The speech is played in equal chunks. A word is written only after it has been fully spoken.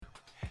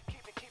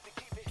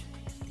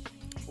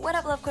What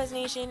up, Love Quiz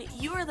Nation?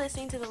 You are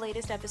listening to the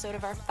latest episode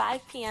of our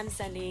 5 p.m.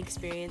 Sunday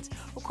experience,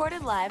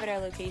 recorded live at our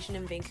location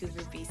in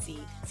Vancouver, BC.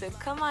 So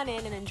come on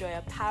in and enjoy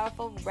a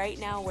powerful Right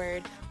Now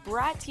word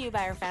brought to you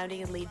by our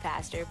founding and lead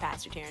pastor,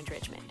 Pastor Terrence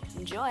Richmond.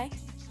 Enjoy.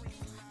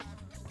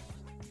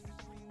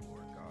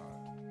 Lord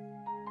God,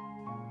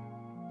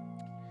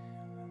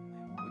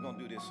 we're going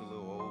to do this a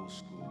little old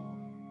school.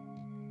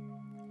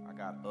 I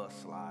got a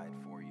slide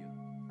for you.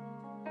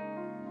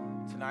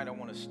 Tonight I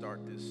want to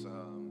start this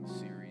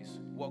series.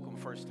 Welcome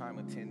first-time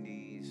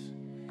attendees.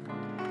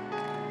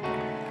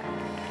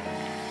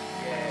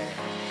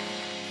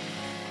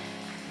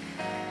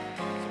 Yeah.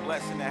 It's a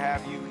blessing to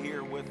have you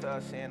here with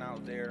us and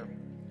out there.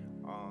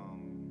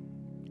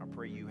 I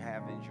pray you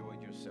have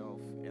enjoyed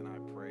yourself, and I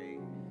pray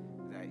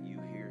that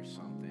you hear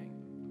something.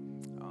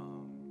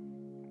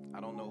 I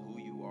don't know who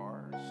you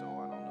are, so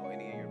I don't know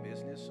any of your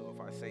business. So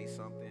if I say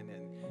something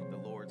and the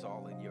Lord's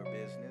all in your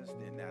business,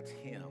 then that's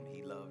Him.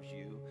 He loves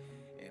you.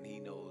 And He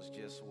knows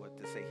just what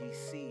to say. He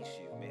sees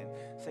you, man.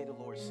 Say, the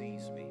Lord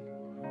sees me.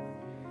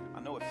 I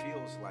know it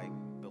feels like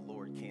the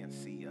Lord can't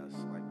see us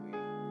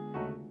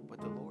but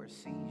the Lord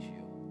sees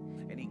you.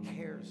 And He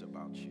cares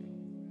about you.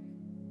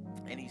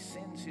 And He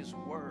sends His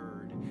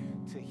word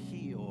to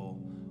heal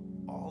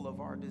all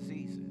of our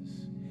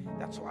diseases.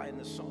 That's why in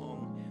the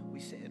song we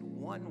said,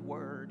 one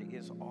word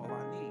is all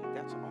I need.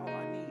 That's all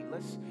I need.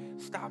 Let's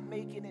stop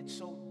making it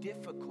so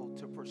difficult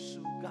to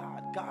pursue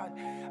God. God,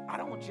 I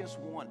don't just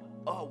want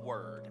a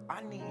word.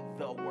 I need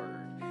the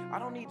word. I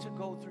don't need to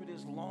go through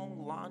this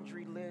long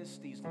laundry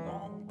list, these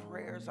long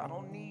prayers. I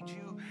don't need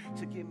you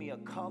to give me a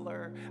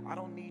color. I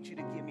don't need you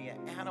to give me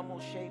an animal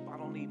shape. I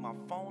don't need my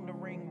phone to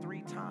ring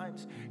 3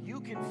 times.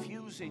 You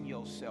confusing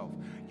yourself.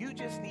 You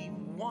just need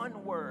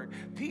one word.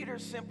 Peter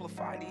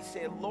simplified. He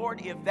said,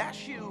 Lord, if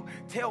that's you,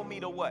 tell me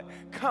to what?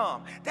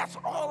 Come. That's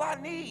all I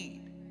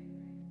need.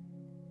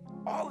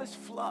 All this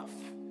fluff.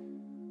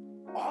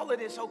 All of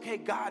this, okay,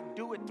 God,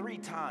 do it 3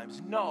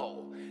 times.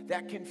 No,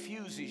 that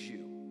confuses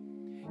you.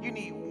 You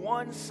need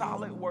one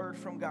solid word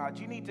from God.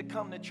 You need to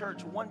come to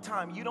church one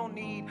time. You don't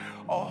need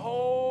a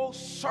whole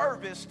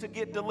service to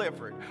get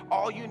delivered.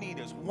 All you need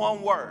is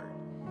one word.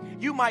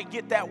 You might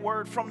get that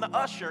word from the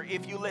usher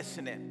if you're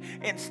listening.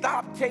 And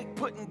stop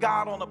putting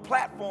God on a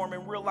platform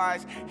and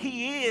realize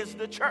He is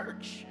the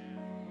church.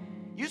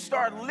 You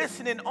start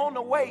listening on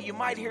the way. You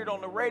might hear it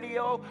on the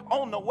radio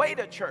on the way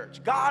to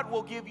church. God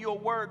will give you a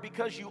word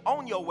because you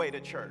on your way to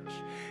church.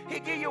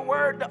 He give you a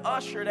word to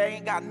usher that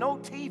ain't got no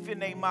teeth in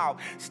their mouth.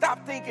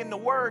 Stop thinking the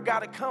word got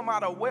to come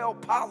out of a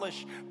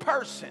well-polished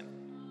person.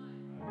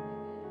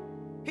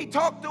 He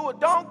talked through a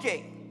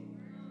donkey.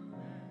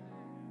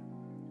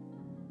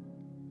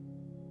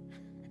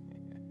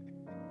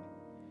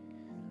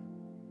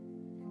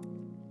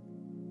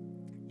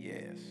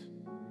 Yes.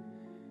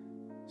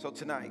 So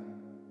tonight,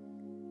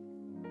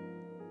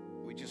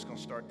 we're just going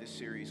to start this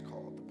series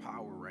called The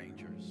Power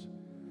Rangers.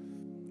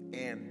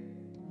 And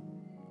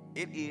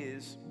it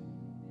is,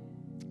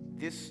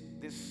 this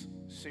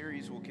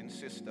series will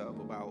consist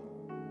of about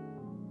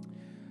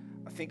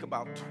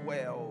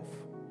 12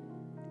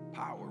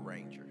 Power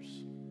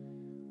Rangers.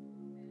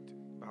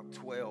 About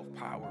 12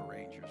 Power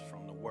Rangers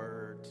from the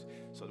words.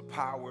 So the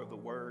power of the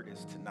word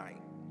is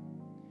tonight.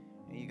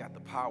 And you got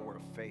the power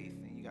of faith,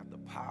 and you got the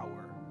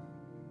power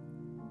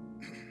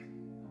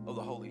of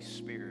the Holy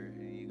Spirit,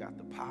 and you got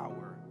the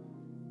power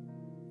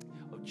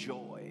of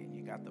joy, and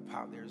you got the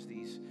power. There's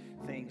these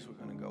things we're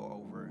going to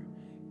go over,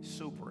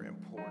 super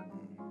important.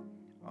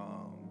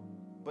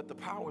 But the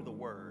power of the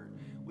word,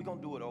 we're going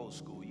to do it old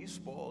school. You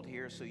spoiled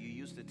here, so you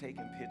used to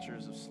taking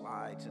pictures of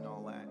slides and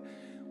all that.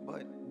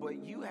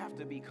 But you have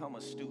to become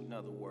a student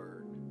of the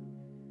word.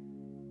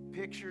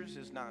 Pictures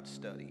is not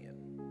studying.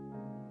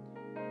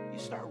 You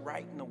start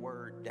writing the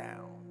word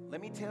down. Let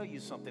me tell you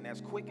something.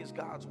 As quick as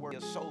God's word,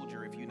 you're a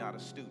soldier if you're not a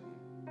student.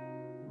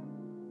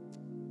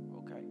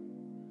 Okay?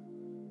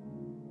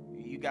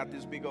 You got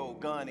this big old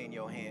gun in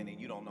your hand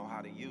and you don't know how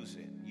to use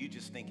it. You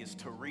just think it's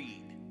to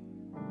read.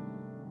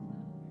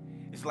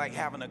 It's like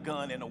having a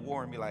gun in a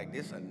war and be like,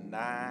 this is a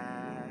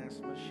nice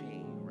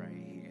machine right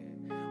here.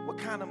 What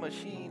kind of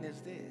machine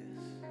is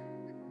this?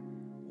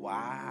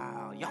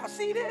 Wow. Y'all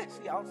see this?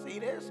 Y'all see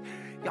this?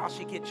 Y'all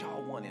should get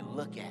y'all one and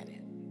look at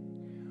it.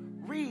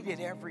 Read it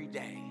every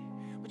day.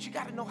 But you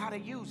got to know how to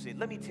use it.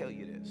 Let me tell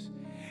you this.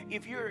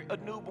 If you're a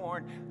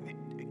newborn,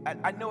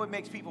 I know it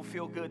makes people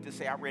feel good to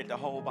say, I read the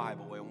whole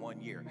Bible in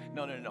 1 year.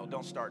 No.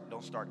 Don't start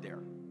there.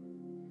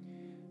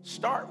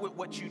 Start with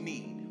what you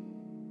need.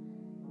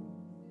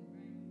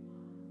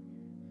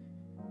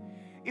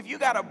 If you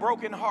got a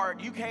broken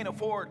heart, you can't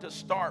afford to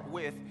start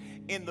with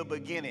in the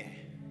beginning.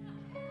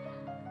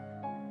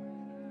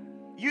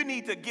 You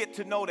need to get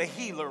to know the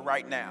healer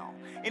right now.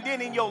 And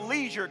then in your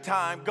leisure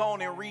time, go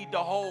on and read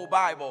the whole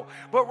Bible.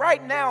 But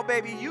right now,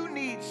 baby, you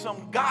need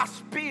some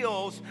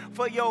gospels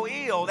for your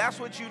ill. That's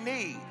what you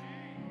need.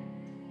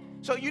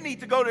 So you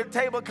need to go to the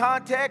table of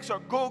context or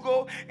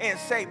Google and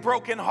say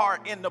broken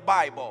heart in the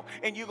Bible.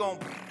 And you're going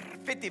to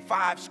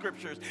 55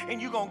 scriptures,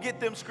 and you're going to get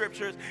them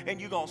scriptures, and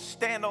you're going to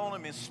stand on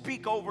them and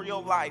speak over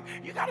your life.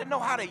 You got to know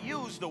how to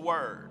use the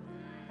word.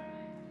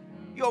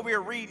 You over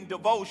here reading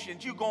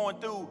devotions. You going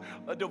through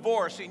a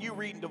divorce, and you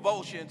reading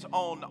devotions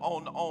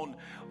on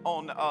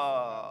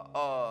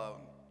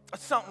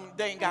something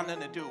that ain't got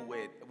nothing to do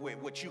with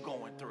what you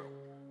going through.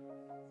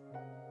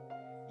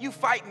 You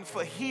fighting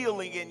for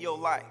healing in your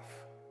life.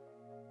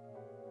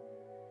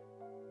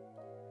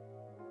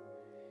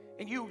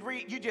 And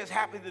you just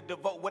happen to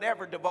devote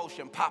whatever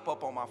devotion pop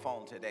up on my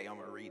phone today, I'm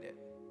going to read it.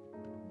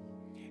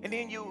 And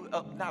then you,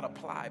 not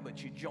apply,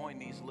 but you join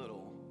these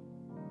little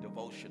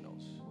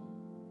devotionals.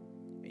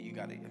 And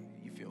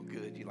you feel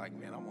good. You're like,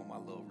 man, I'm on my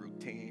little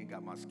routine,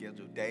 got my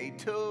schedule, day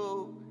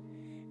 2.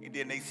 And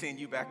then they send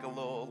you back a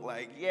little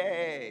like,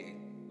 yay.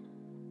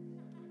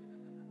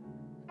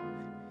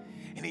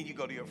 And then you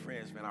go to your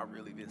friends, man, I've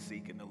really been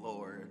seeking the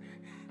Lord.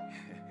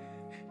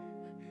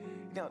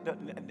 Now,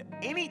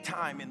 any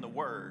time in the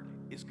Word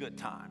is good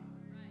time.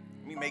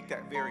 Let me make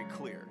that very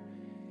clear.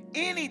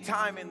 Any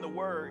time in the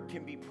Word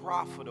can be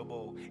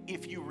profitable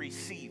if you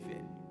receive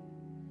it.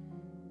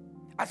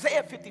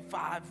 Isaiah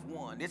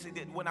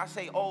 55:1. When I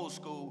say old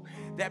school,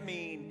 that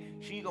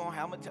means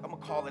I'm going to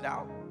call it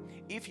out.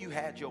 If you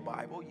had your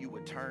Bible, you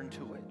would turn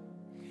to it.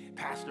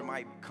 Pastor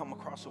might come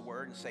across a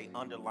word and say,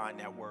 underline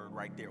that word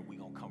right there. We're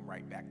going to come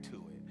right back to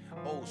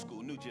it. Old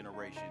school, new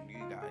generation, you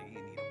need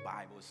a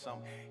Bible or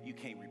something. You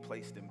can't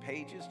replace them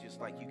pages, just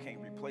like you can't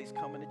replace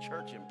coming to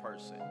church in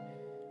person.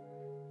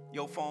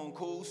 Your phone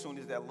cool, soon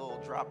as that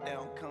little drop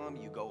down come,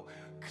 you go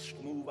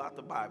move out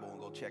the Bible and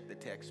go check the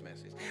text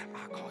message.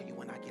 I'll call you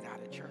when I get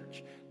out of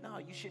church. No,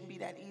 you shouldn't be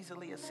that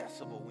easily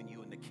accessible when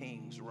you're in the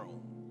King's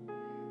room.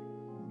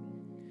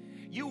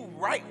 You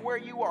right where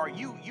you are,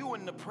 you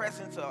in the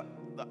presence of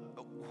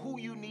who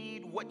you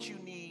need, what you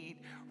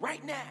need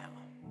right now.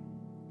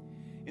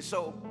 And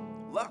so,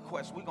 Love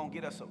Quest, we're gonna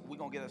get us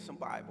some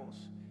Bibles,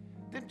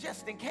 then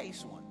just in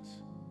case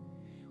ones,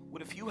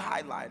 with a few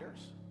highlighters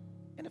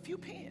and a few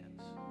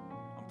pens.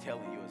 I'm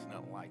telling you, it's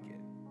nothing like it.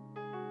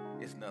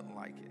 It's nothing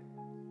like it.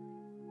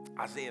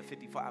 Isaiah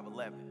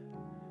 55:11,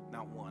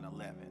 not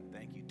 1:11.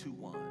 Thank you. 2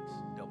 ones,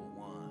 double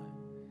one.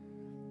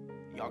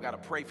 Y'all gotta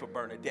pray for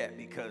Bernadette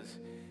because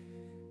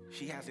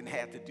she hasn't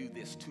had to do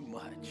this too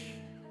much.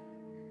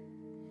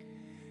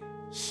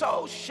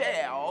 So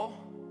shall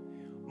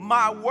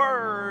my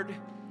word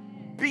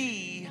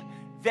be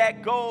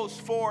that goes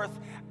forth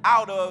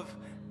out of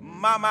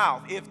my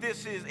mouth.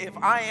 If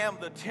I am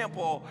the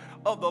temple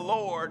of the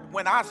Lord,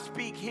 when I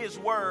speak his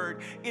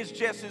word, it's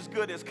just as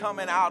good as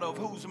coming out of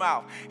whose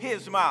mouth?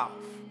 His mouth.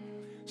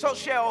 So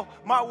shall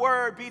my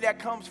word be that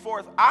comes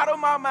forth out of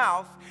my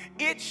mouth.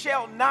 It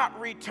shall not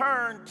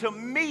return to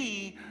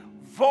me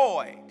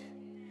void,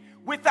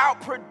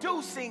 without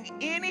producing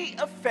any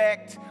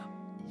effect,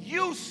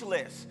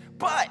 useless,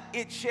 but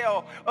it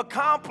shall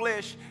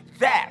accomplish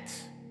that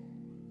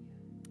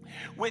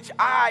which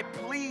I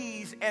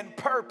please and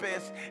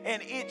purpose,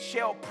 and it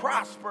shall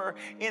prosper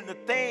in the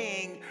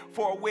thing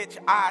for which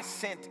I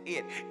sent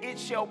it. It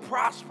shall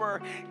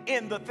prosper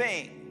in the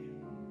thing.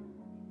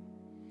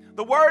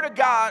 The word of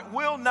God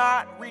will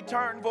not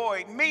return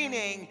void,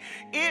 meaning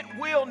it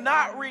will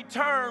not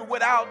return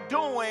without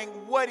doing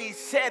what he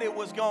said it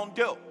was going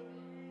to do.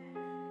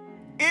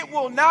 It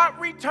will not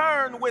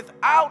return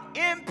without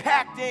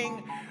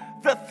impacting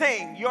the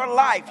thing, your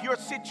life, your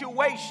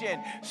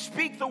situation.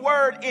 Speak the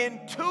word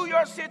into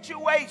your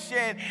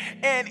situation,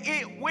 and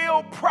it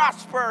will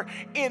prosper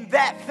in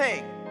that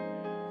thing.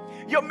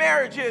 Your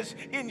marriage is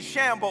in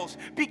shambles.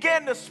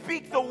 Begin to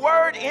speak the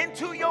word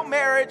into your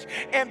marriage,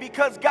 and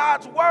because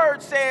God's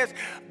word says,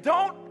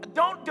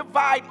 don't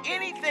divide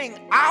anything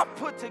I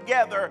put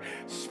together.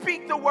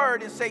 Speak the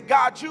word and say,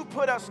 God, you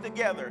put us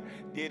together.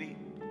 Did he?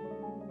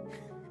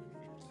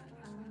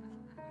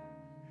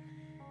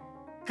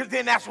 Because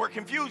then that's where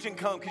confusion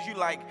comes, because you're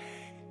like,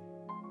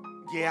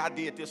 yeah, I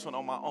did this one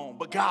on my own,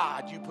 but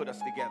God, you put us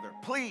together.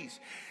 Please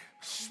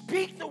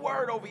speak the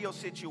word over your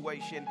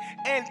situation,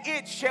 and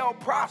it shall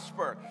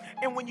prosper.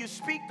 And when you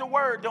speak the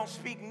word, don't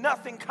speak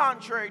nothing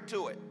contrary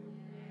to it.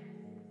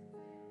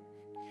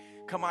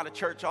 Come out of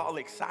church all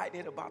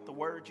excited about the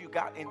word you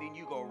got, and then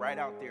you go right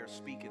out there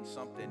speaking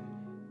something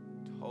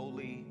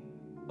totally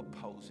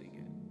opposing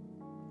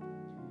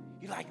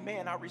it. You're like,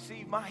 man, I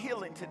received my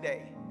healing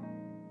today.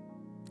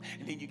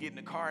 And then you get in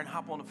the car and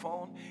hop on the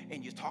phone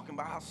and you're talking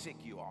about how sick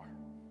you are.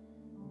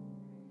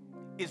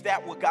 Is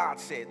that what God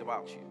said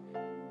about you?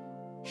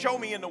 Show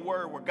me in the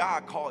word where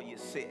God called you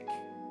sick.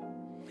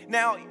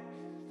 Now,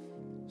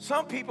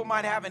 some people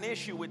might have an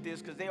issue with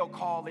this because they'll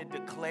call it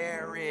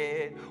declare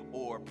it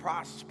or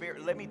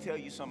prosperity. Let me tell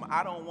you something.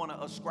 I don't want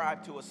to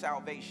ascribe to a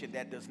salvation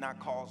that does not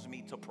cause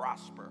me to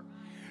prosper.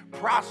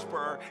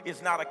 Prosper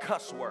is not a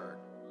cuss word.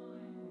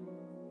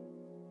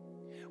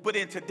 But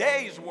in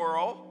today's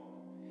world,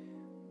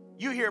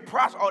 you hear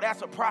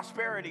that's a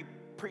prosperity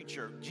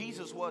preacher.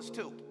 Jesus was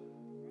too.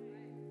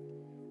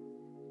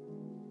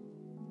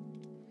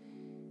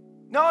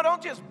 No,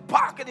 don't just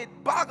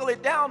boggle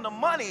it down to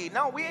money.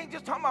 No, we ain't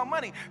just talking about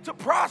money. To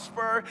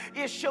prosper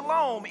is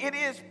shalom. It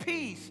is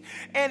peace.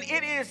 And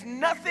it is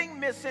nothing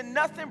missing,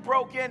 nothing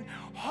broken,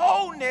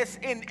 wholeness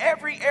in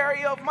every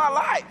area of my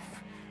life.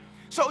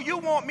 So you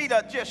want me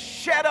to just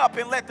shut up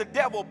and let the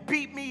devil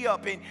beat me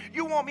up, and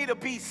you want me to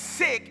be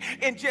sick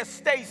and just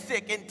stay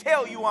sick and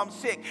tell you I'm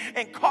sick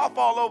and cough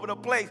all over the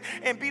place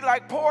and be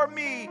like, poor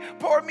me,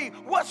 poor me.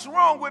 What's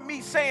wrong with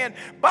me saying,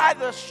 by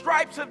the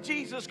stripes of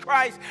Jesus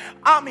Christ,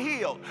 I'm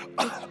healed?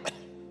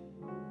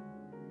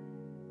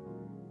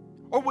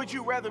 Or would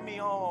you rather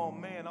me, oh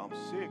man, I'm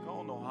sick. I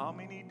don't know how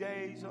many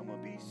days I'm going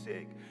to be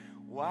sick.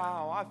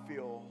 Wow, I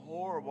feel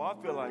horrible. I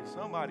feel like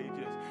somebody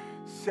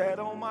just sat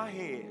on my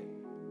head.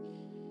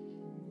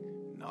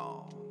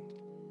 No.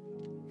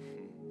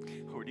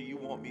 Or do you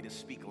want me to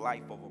speak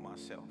life over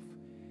myself?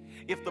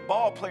 If the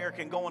ball player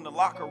can go in the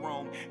locker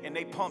room and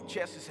they pump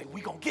chest and say,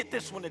 we're going to get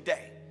this one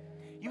today.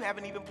 You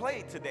haven't even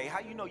played today.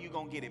 How you know you're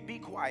going to get it? Be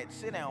quiet.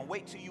 Sit down.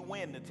 Wait till you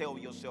win to tell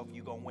yourself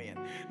you're going to win.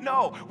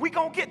 No, we're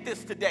going to get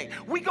this today.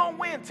 We're going to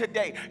win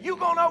today. You're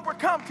going to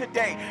overcome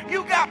today.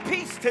 You got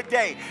peace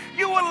today.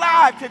 You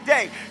alive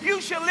today. You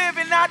shall live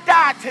and not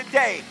die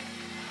today.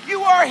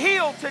 You are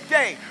healed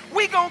today.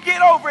 We gonna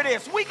get over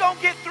this. We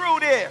gonna get through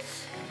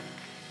this.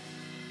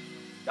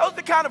 Those are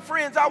the kind of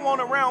friends I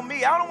want around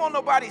me. I don't want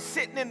nobody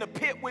sitting in the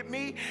pit with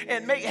me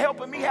and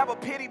helping me have a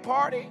pity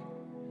party.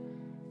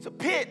 It's a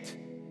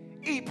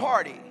pit-y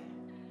party.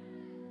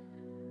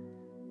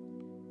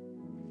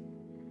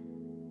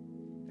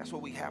 That's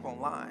what we have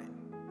online.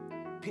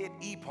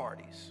 Pit-y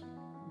parties.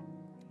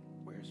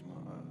 Where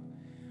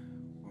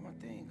my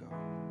thing go?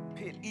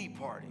 Pit-y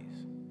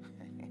parties.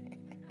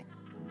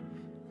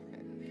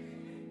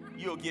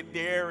 You'll get,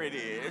 there it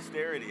is.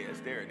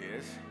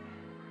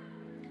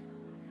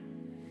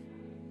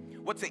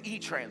 What's an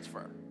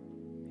e-transfer?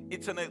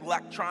 It's an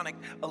electronic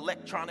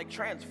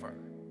transfer.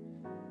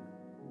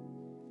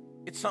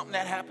 It's something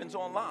that happens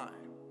online.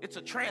 It's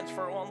a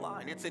transfer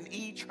online. It's an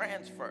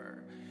e-transfer.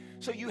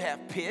 So you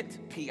have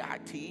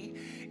P-I-T,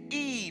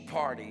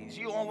 e-parties.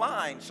 You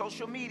online,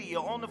 social media,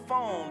 on the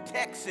phone,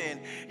 texting.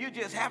 You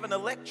just have an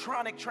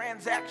electronic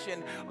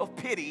transaction of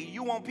pity.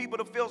 You want people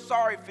to feel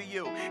sorry for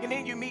you. And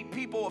then you meet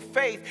people of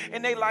faith,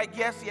 and they like,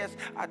 yes,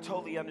 I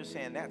totally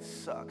understand. That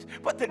sucks.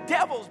 But the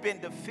devil's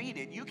been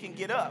defeated. You can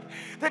get up.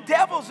 The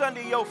devil's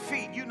under your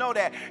feet. You know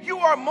that. You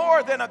are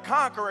more than a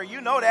conqueror.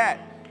 You know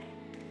that.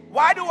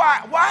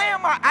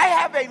 I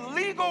have a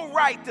legal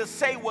right to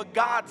say what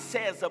God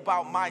says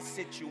about my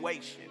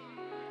situation.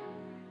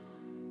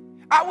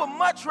 I would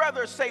much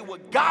rather say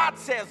what God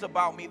says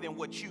about me than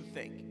what you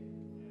think.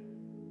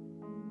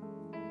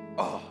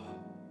 Oh,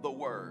 the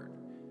word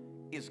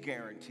is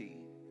guaranteed.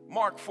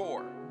 Mark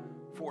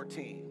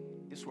 4:14.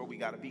 This is where we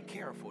got to be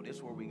careful.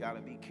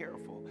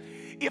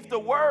 If the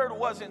word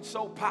wasn't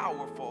so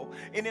powerful,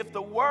 and if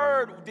the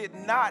word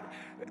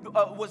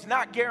was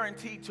not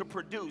guaranteed to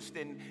produce,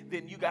 then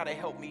you got to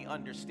help me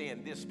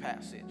understand this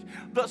passage.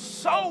 The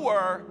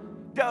sower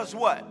does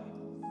what?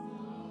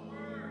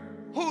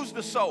 Who's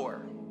the sower?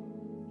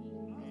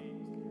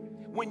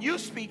 When you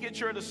speak it,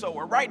 you're the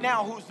sower. Right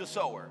now, who's the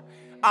sower?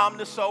 I'm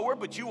the sower,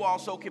 but you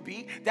also could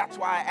be. That's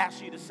why I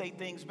asked you to say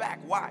things back.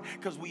 Why?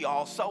 Because we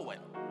all sowing.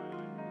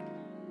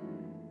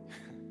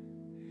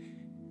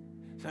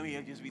 Some of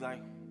you just be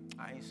like,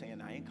 I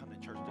ain't come to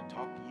church to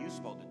talk. You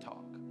supposed to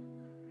talk.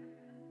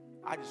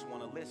 I just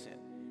want to listen.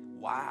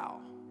 Wow.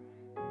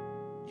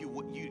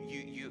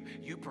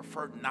 You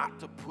prefer not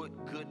to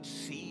put good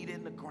seed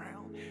in the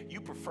ground.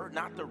 You prefer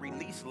not to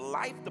release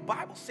life. The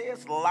Bible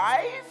says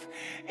life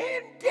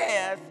and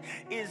death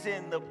is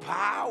in the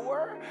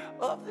power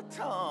of the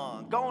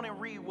tongue. Go on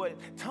and read what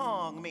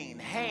tongue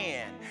means.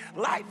 Hand.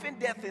 Life and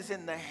death is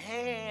in the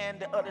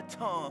hand of the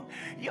tongue.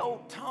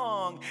 Your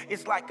tongue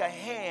is like a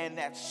hand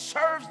that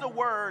serves the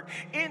word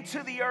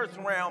into the earth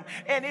realm,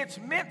 and it's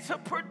meant to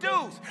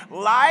produce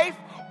life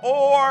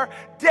or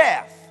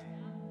death.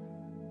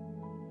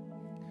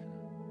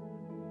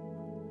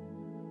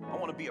 I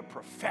want to be a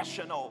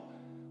professional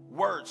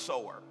word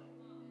sower,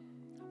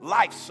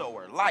 life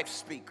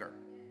speaker.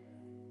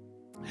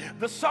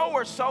 The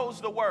sower sows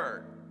the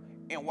word,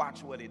 and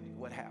watch what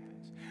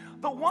happens.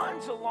 The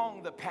ones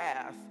along the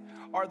path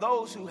are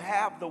those who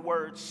have the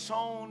word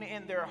sown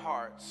in their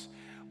hearts,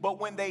 but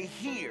when they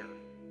hear,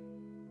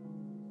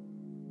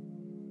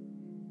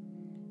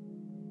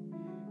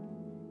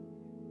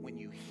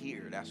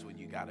 that's when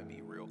you got to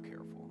be real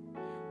careful.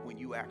 When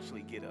you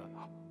actually get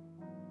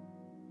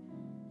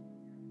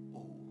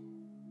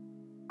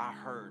I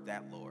heard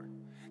that, Lord.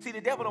 See, the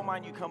devil don't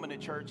mind you coming to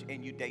church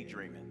and you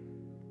daydreaming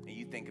and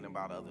you thinking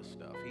about other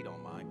stuff. He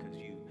don't mind because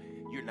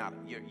you're not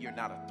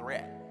a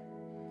threat.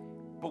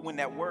 But when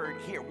that word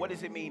hear, what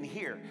does it mean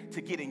hear?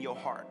 To get in your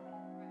heart.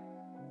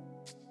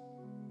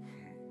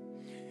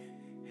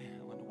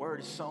 When the word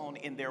is sown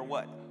in their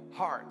what?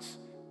 Hearts.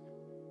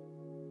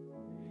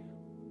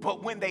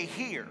 But when they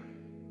hear,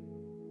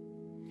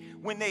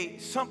 when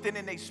something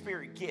in their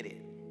spirit get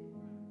it,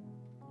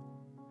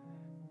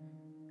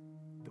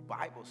 the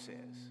Bible says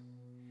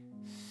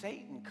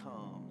Satan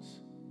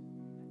comes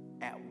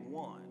at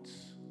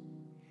once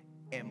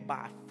and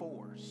by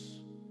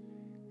force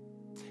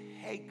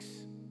takes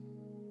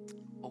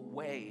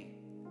away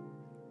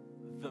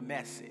the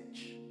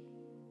message.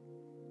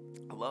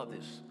 I love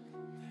this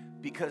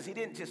because he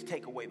didn't just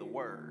take away the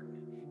word.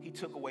 He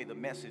took away the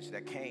message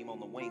that came on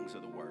the wings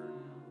of the word.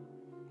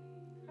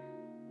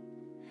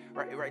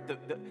 Right.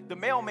 The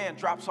mailman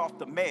drops off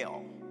the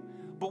mail,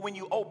 but when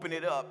you open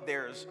it up,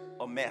 there's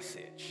a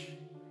message.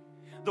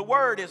 The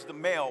word is the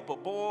mail,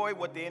 but boy,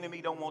 what the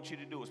enemy don't want you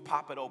to do is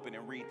pop it open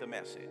and read the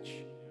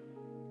message.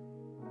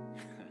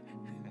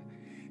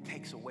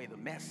 Takes away the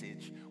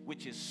message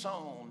which is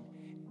sown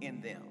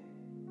in them.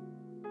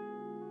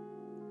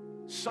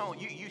 So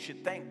you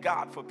should thank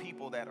God for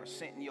people that are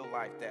sent in your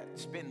life that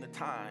spend the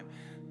time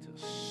to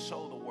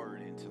sow the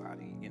word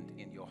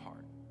in your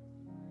heart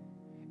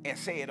and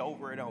say it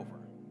over and over.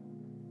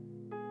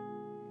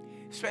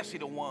 Especially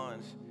the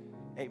ones,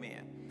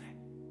 amen.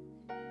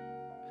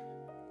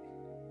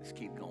 Let's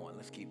keep going.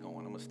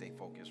 I'm going to stay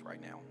focused right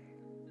now.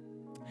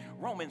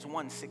 Romans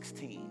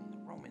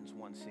 1:16. Romans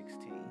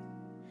 1:16.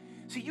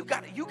 See, you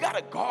got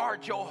to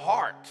guard your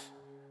heart.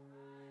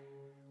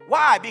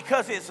 Why?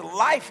 Because it's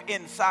life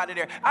inside of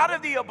there. Out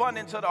of the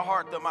abundance of the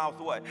heart, the mouth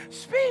what?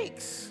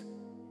 Speaks.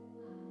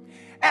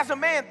 As a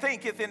man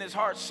thinketh in his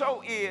heart,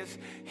 so is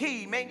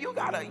he. Man, you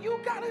gotta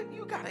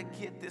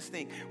get this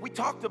thing. We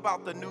talked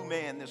about the new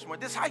man this morning.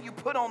 This is how you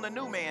put on the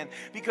new man,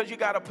 because you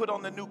gotta put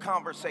on the new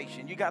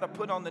conversation. You gotta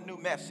put on the new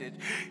message.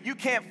 You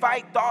can't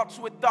fight thoughts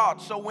with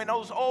thoughts. So when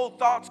those old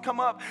thoughts come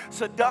up,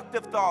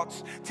 seductive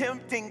thoughts,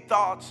 tempting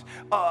thoughts,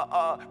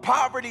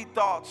 poverty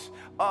thoughts,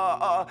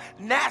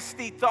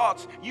 nasty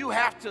thoughts, you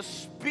have to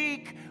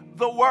speak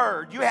the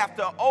word. You have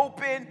to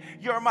open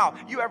your mouth.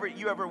 You ever,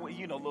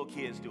 little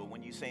kids do it.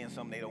 When you're saying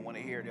something they don't want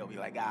to hear, they'll be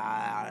like,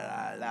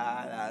 ah,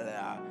 la, la,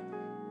 la.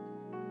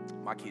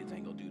 My kids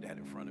ain't gonna do that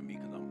in front of me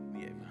because I'm,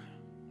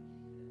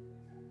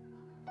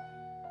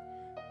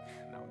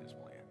 no, I'm just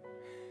playing.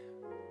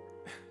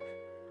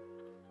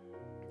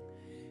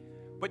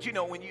 But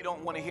when you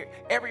don't want to hear,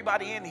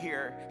 everybody in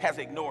here has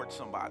ignored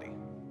somebody.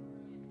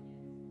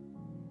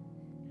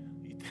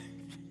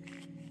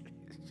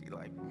 She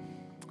like,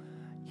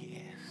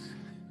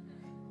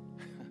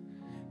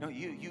 no,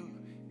 you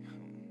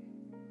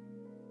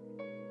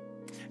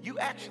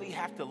actually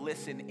have to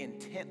listen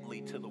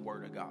intently to the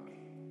word of God.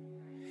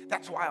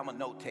 That's why I'm a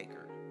note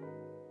taker.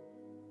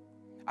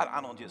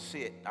 I don't just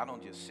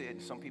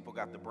sit. Some people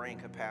got the brain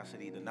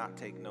capacity to not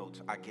take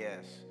notes, I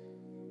guess.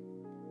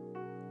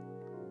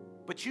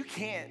 But you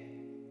can't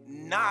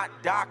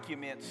not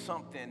document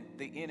something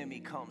the enemy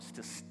comes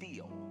to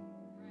steal.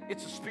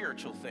 It's a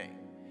spiritual thing.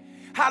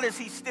 How does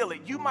he steal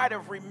it? You might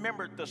have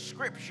remembered the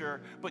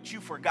scripture, but you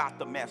forgot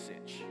the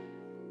message.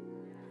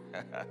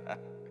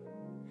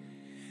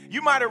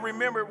 You might have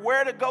remembered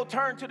where to go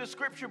turn to the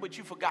scripture, but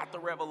you forgot the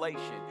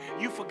revelation.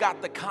 You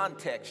forgot the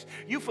context.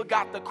 You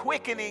forgot the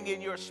quickening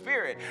in your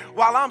spirit.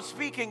 While I'm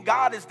speaking,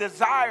 God is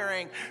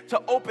desiring to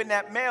open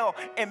that mail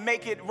and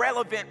make it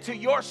relevant to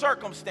your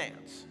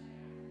circumstance.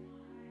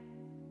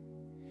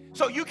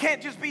 So you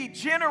can't just be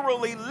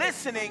generally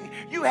listening.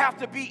 You have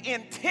to be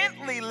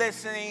intently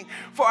listening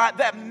for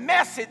that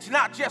message,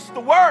 not just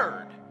the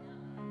word.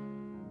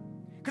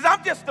 Because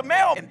I'm just the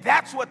mail. And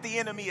that's what the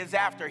enemy is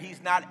after.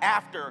 He's not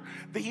after.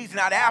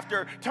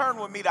 Turn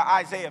with me to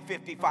Isaiah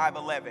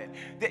 55:11.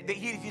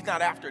 He's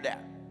not after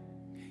that.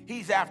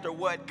 He's after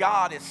what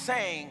God is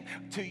saying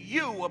to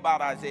you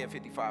about Isaiah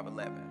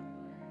 55:11.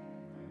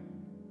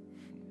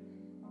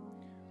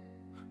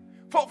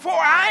 For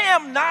I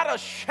am not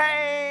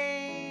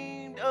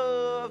ashamed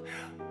of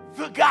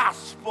the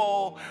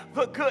gospel,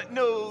 the good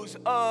news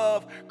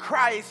of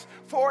Christ,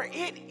 for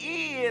it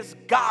is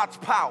God's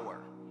power.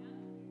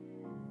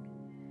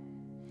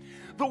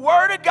 The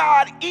word of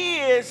God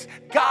is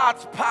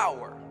God's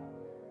power.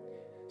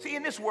 See,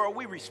 in this world,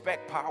 we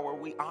respect power.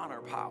 We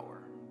honor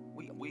power.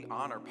 We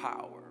honor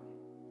power.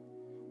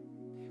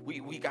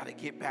 We got to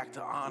get back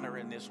to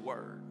honoring this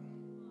word.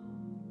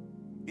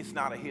 It's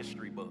not a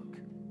history book.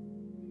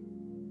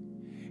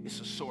 It's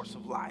a source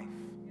of life.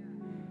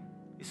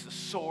 It's the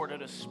sword of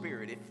the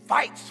Spirit. It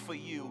fights for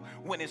you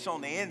when it's on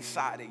the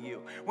inside of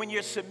you. When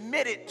you're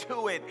submitted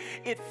to it,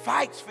 it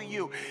fights for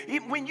you.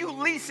 When you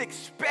least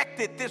expect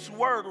it, this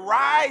word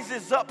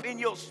rises up in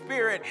your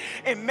spirit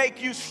and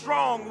make you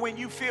strong when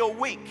you feel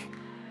weak.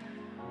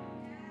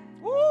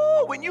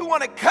 Woo, when you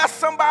want to cuss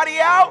somebody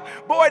out,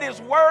 boy, this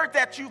word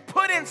that you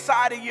put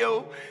inside of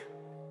you,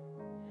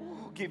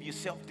 give you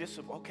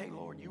self-discipline. Okay,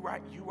 Lord, you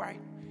right.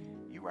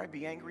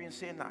 Be angry and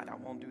sin not. I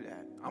won't do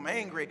that. I'm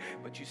angry,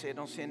 but you said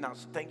don't sin now.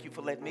 So thank you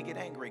for letting me get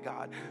angry,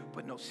 God,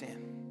 but no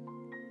sin.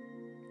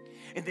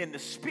 And then the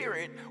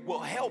Spirit will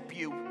help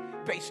you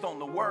based on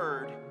the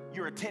word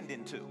you're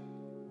attending to.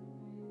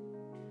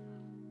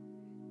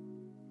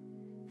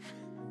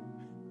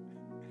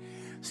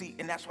 See,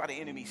 and that's why the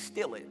enemy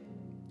steal it,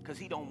 because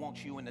he don't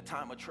want you in the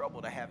time of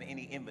trouble to have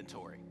any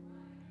inventory.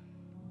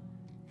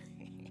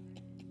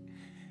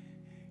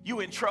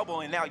 You in trouble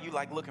and now you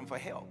like looking for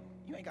help.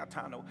 You ain't got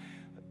time to.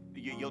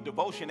 Your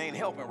devotion ain't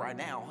helping right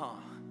now, huh?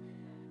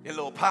 Your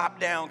little pop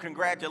down,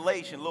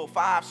 congratulations, little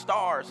 5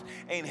 stars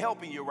ain't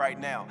helping you right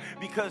now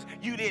because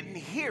you didn't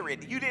hear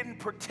it. You didn't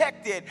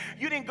protect it.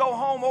 You didn't go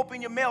home,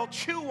 open your mail,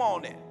 chew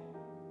on it.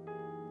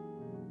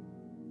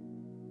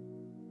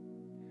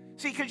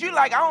 See, because you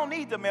like, I don't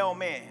need the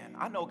mailman.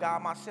 I know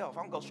God myself.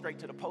 I'm going to go straight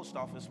to the post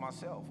office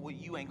myself. Well,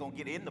 you ain't going to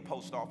get in the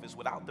post office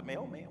without the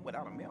mailman,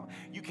 without a mail.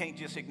 You can't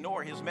just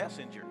ignore his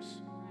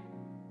messengers.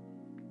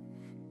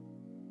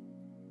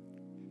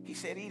 He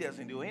said he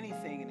doesn't do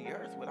anything in the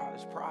earth without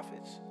his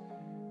prophets.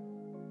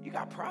 You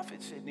got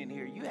prophets sitting in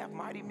here. You have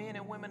mighty men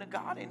and women of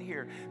God in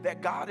here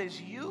that God is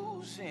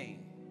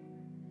using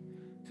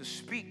to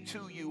speak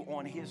to you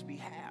on his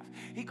behalf.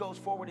 He goes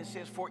forward and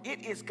says, for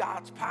it is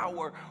God's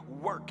power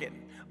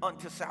working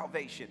unto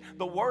salvation.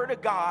 The word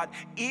of God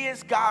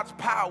is God's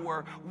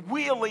power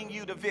wheeling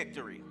you to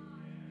victory.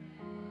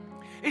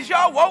 Is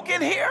y'all woke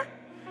in here?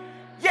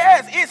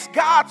 Yes, it's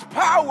God's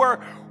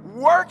power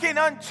working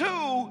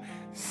unto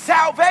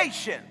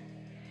salvation.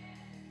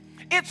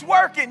 It's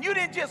working. You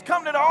didn't just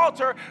come to the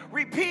altar,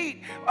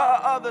 repeat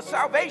the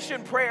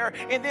salvation prayer,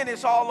 and then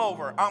it's all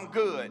over. I'm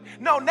good.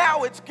 No,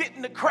 now it's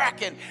getting to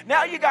cracking.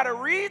 Now you got to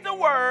read the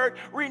word,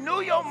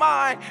 renew your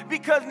mind,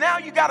 because now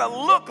you got to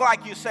look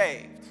like you're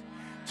saved.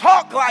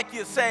 Talk like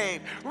you're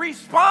saved.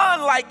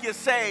 Respond like you're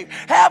saved.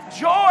 Have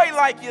joy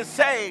like you're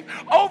saved.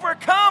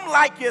 Overcome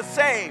like you're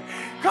saved.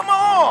 Come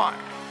on.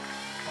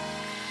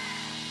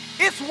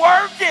 It's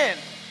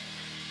working.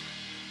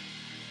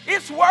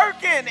 It's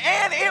working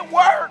and it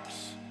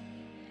works.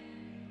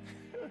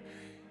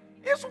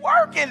 It's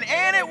working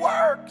and it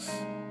works.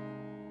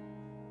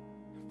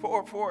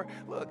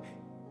 Look,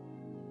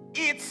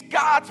 it's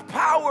God's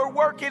power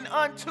working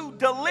unto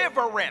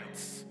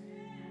deliverance.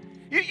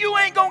 You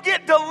ain't gonna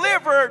get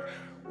delivered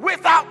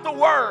without the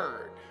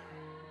word.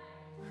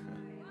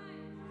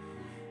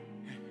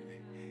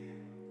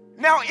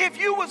 Now, if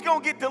you was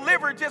gonna get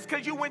delivered just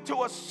because you went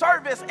to a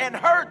service and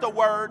heard the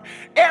word,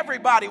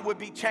 everybody would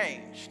be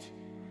changed.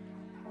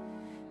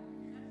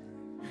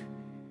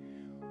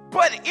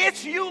 But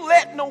it's you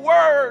letting the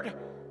word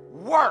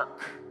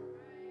work.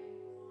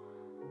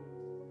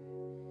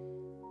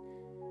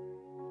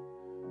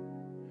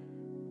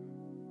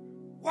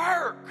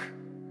 Work.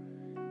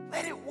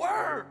 Let it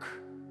work.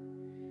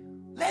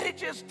 Let it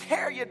just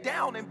tear you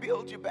down and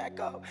build you back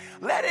up.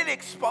 Let it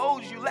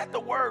expose you. Let the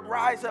word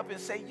rise up and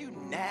say, you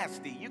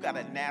nasty. You got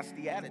a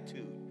nasty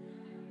attitude.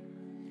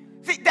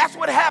 See, that's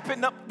what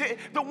happened.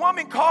 The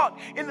woman caught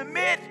in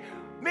the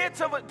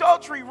midst of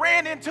adultery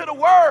ran into the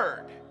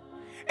word.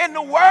 And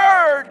the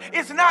word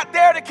is not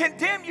there to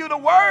condemn you. The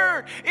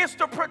word is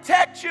to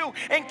protect you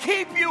and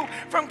keep you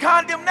from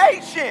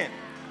condemnation.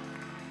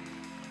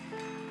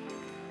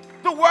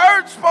 The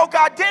word spoke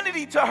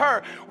identity to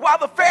her. While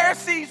the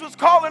Pharisees was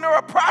calling her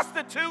a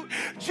prostitute,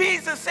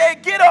 Jesus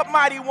said, get up,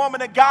 mighty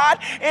woman of God,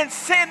 and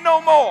sin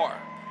no more.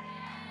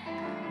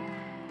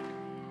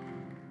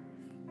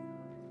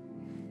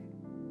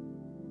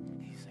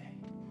 He said,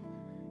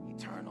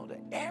 eternal to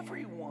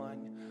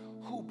everyone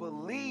who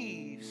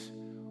believes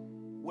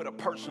with a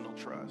personal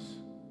trust.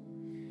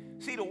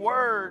 See, the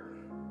word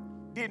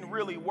didn't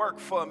really work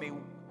for me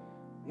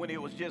when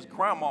it was just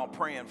grandma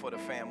praying for the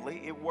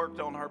family. It worked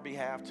on her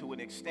behalf to an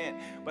extent,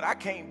 but I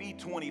can't be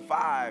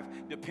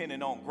 25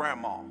 depending on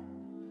grandma.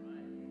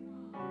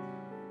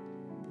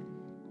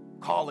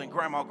 Calling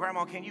grandma,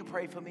 grandma, can you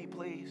pray for me,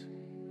 please?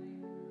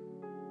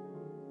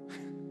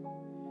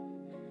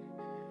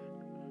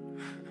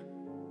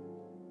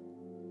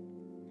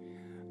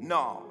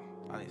 No.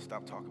 I didn't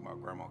stop talking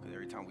about grandma because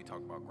every time we talk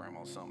about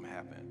grandma, something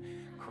happened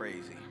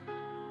crazy.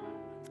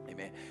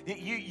 Amen.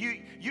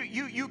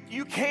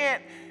 You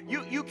can't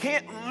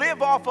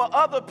live off of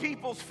other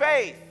people's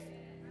faith.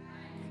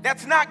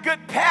 That's not good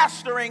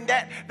pastoring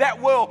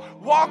that will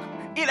walk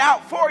it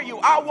out for you.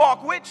 I'll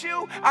walk with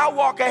you. I'll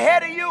walk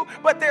ahead of you.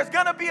 But there's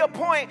going to be a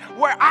point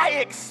where I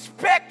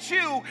expect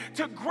you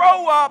to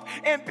grow up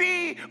and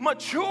be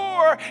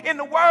mature in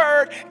the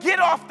word. Get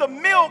off the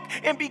milk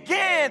and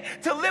begin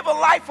to live a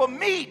life of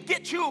meat.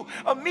 Get you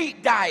a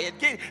meat diet.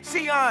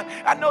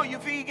 I know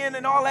you're vegan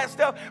and all that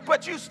stuff,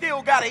 but you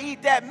still got to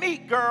eat that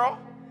meat, girl.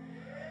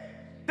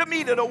 The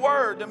meat of the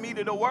word, the meat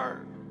of the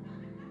word.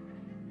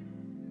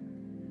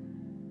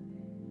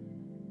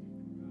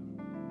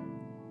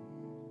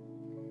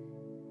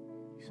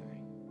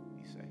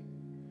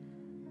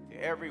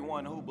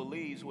 Everyone who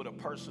believes with a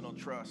personal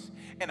trust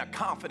and a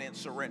confident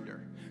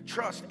surrender.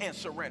 Trust and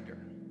surrender.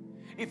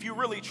 If you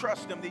really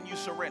trust him, then you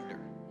surrender.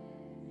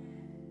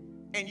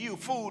 And you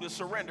fool to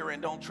surrender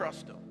and don't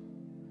trust him.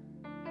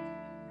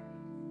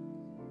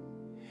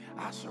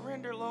 I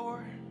surrender,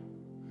 Lord,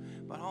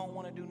 but I don't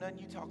want to do nothing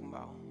you talking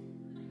about.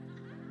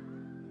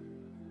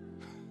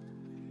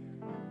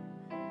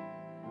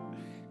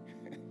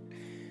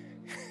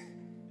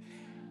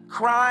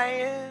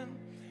 Crying.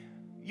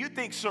 You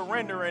think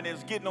surrendering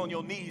is getting on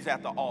your knees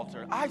at the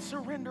altar. I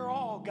surrender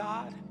all,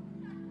 God.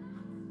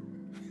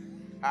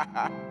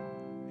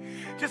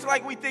 Just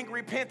like we think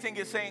repenting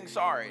is saying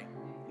sorry.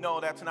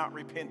 No, that's not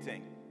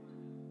repenting.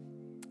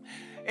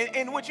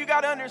 And what you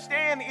got to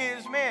understand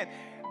is, man,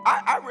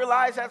 I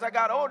realized as I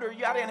got older,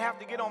 I didn't have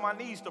to get on my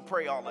knees to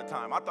pray all the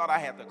time. I thought I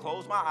had to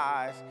close my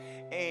eyes.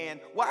 And,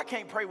 I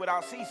can't pray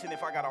without ceasing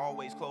if I got to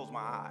always close my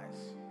eyes.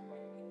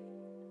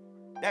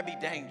 That'd be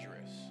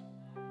dangerous.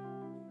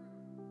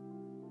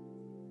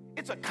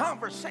 It's a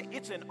conversation.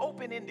 It's an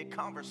open-ended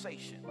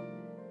conversation.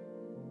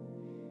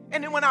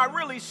 And then when I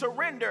really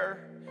surrender,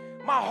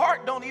 my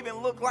heart don't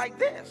even look like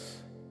this.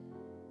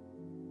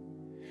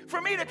 For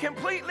me to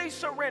completely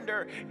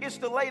surrender is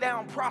to lay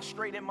down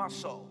prostrate in my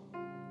soul.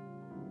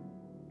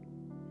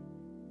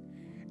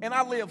 And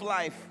I live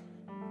life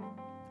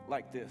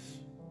like this.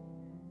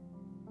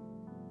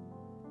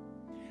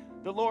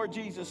 The Lord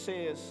Jesus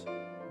says,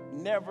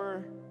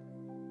 nevertheless.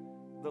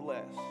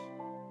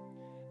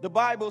 The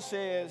Bible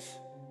says,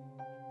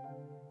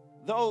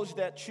 those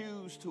that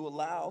choose to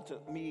allow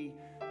me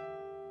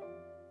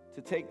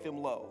to take them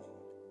low,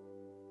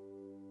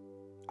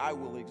 I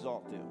will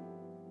exalt them.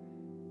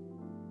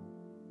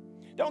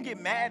 Don't get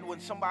mad when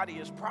somebody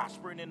is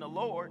prospering in the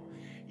Lord.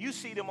 You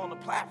see them on the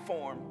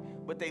platform,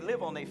 but they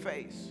live on their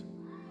face.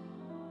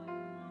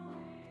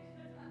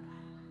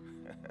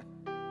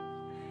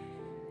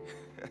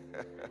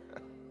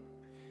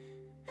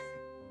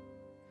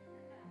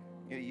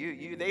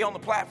 They on the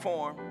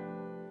platform.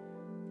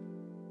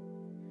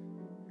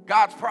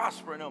 God's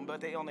prospering them,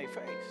 but they on their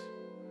face.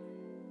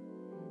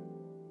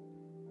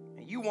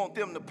 And you want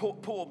them to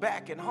pull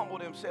back and humble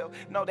themselves.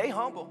 No, they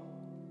humble.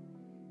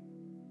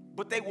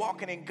 But they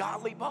walking in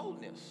godly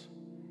boldness.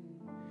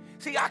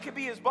 See, I can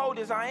be as bold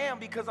as I am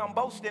because I'm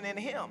boasting in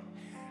him.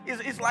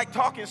 It's like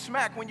talking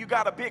smack when you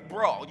got a big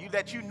brawl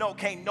that you know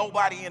can't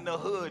nobody in the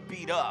hood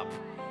beat up.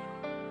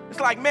 It's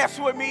like, mess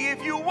with me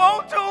if you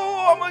want to.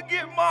 I'm going to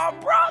get my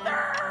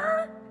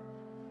brother.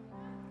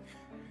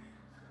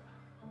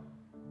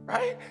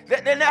 Right?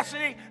 Then that's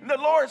the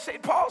Lord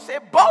said, Paul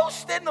said,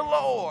 boast in the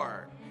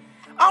Lord.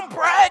 I'm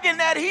bragging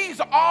that he's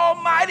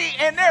almighty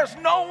and there's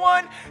no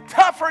one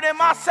tougher than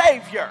my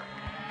Savior.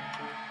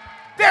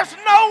 There's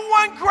no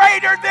one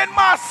greater than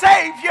my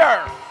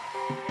Savior.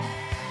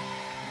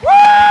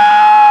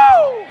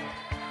 Woo!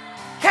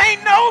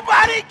 Can't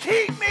nobody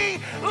keep me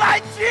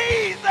like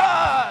Jesus.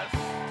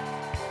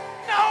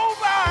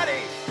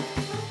 Nobody.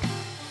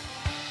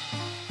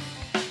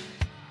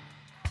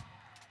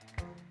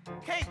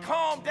 Can't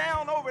calm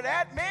down over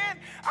that, man.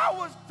 I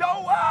was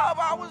dove up.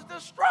 I was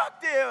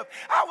destructive.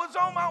 I was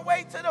on my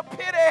way to the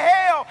pit of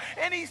hell,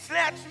 and he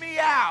snatched me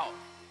out.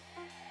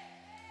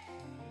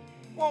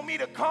 Want me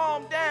to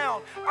calm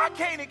down. I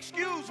can't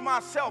excuse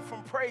myself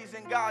from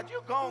praising God.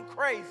 You're going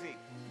crazy.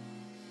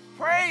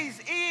 Praise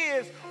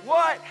is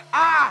what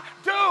I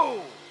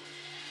do.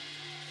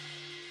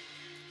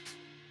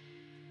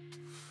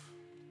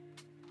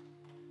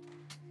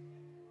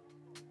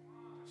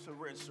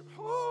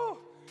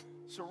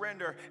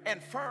 Surrender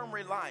and firm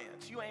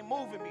reliance. You ain't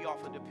moving me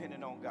off of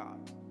depending on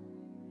God.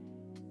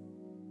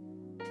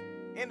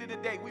 End of the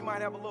day, we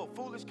might have a little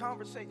foolish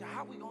conversation.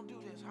 How we going to do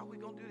this? How we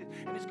going to do this?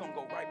 And it's going to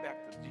go right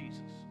back to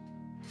Jesus.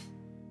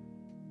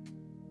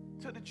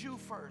 To the Jew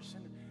first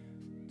and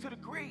to the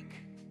Greek.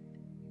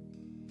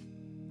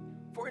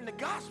 For in the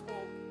gospel,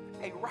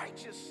 a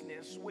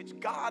righteousness which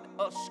God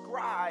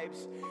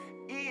ascribes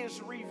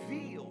is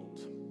revealed,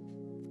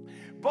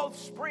 both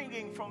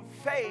springing from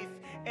faith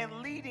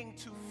and leading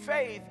to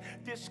faith,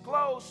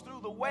 disclosed through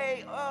the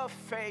way of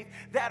faith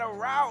that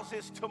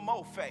arouses to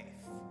more faith.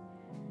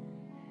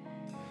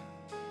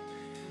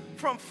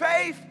 From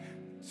faith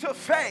to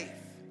faith,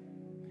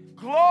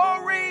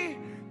 glory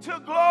to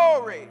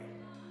glory.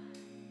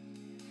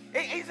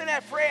 Isn't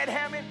that Fred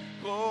Hammond?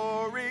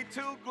 Glory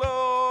to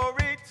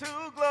glory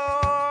to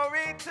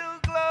glory to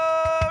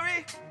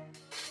glory.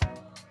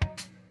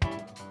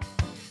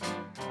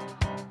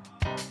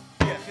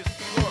 Yes, it's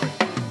glory.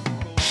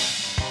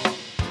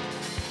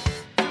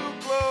 To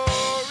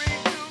glory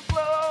to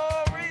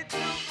glory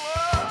to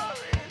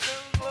glory to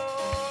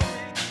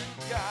glory to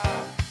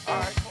God. All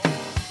right,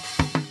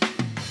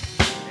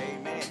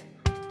 amen.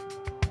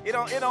 It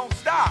don't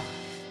stop.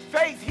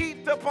 Faith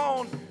heaped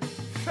upon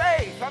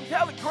faith. I'm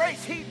telling you,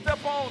 grace heaped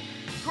upon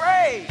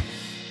grace.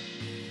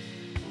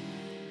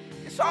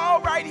 It's all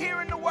right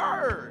here in the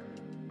Word.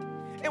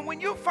 And when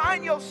you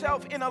find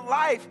yourself in a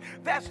life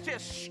that's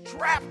just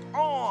strapped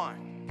on,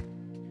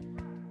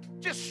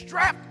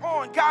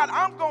 God,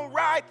 I'm going to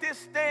ride this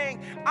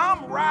thing.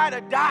 I'm ride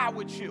or die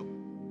with you.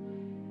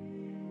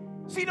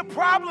 See, the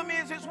problem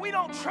is we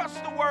don't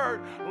trust the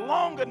Word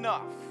long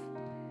enough.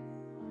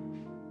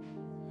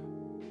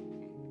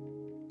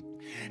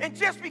 And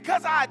just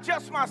because I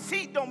adjust my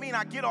seat don't mean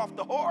I get off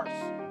the horse.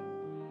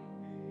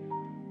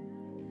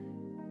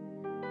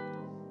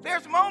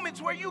 There's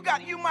moments where you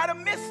might have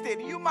missed it.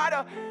 You might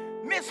have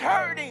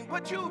misheard him,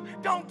 but you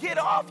don't get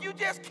off. You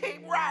just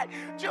keep riding.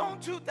 June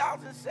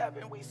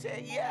 2007, we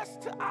said yes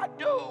to I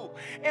do.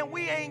 And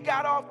we ain't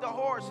got off the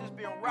horse. It's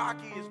been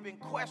rocky. It's been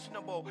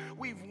questionable.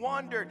 We've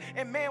wondered.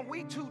 And man,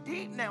 we too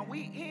deep now.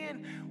 We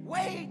in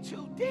way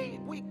too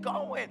deep. We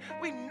going.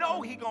 We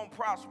know he gonna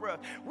prosper us.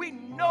 We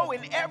know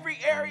in every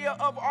area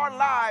of our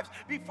lives,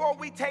 before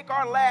we take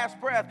our last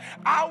breath,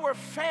 our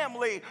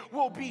family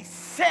will be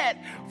set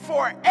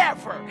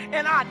forever.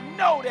 And I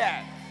know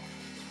that.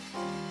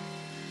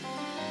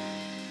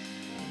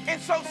 And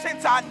so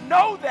since I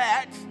know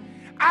that,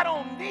 I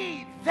don't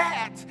need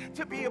that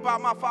to be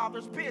about my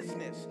Father's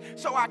business.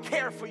 So I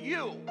care for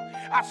you.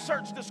 I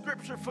search the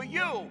scripture for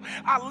you.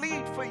 I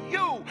lead for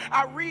you.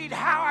 I read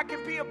how I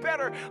can be a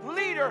better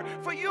leader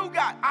for you,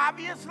 God.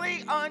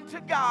 Obviously, unto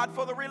God.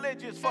 For the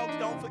religious folks,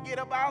 don't forget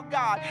about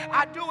God.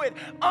 I do it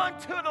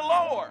unto the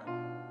Lord.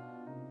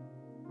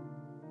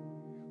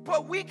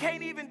 But we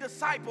can't even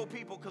disciple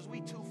people because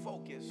we too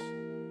focused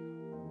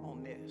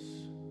on this.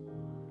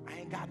 I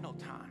ain't got no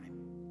time.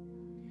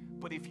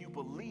 But if you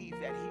believe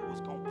that he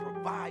was going to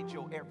provide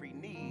your every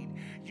need,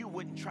 you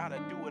wouldn't try to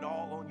do it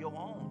all on your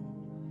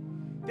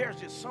own. There's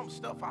just some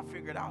stuff I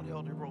figured out,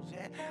 Elder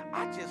Rosette,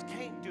 I just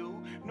can't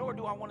do, nor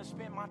do I want to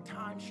spend my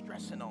time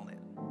stressing on it.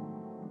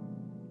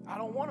 I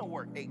don't want to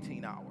work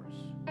 18 hours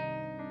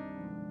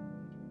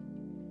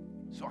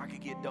so I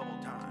could get double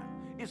time.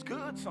 It's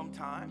good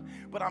sometimes,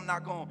 but I'm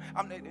not going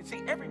to.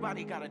 See,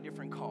 everybody got a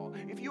different call.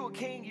 If you're a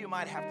king, you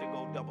might have to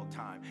go double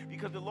time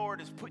because the Lord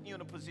is putting you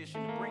in a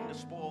position to bring the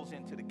spoils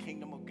into the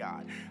kingdom of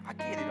God. I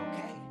get it,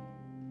 okay?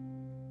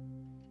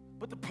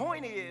 But the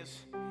point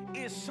is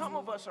some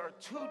of us are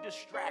too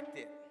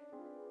distracted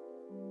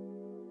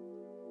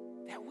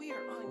that we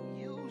are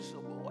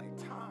unusable at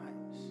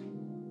times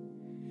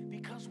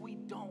because we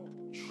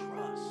don't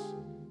trust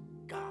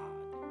God.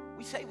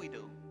 We say we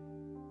do.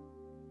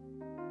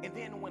 And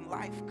then when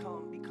life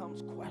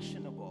becomes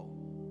questionable,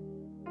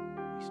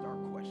 we start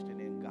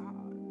questioning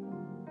God.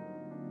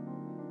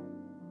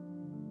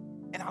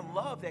 And I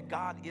love that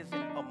God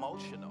isn't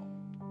emotional.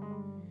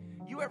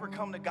 You ever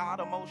come to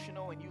God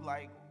emotional and you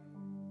like,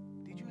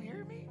 did you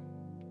hear me?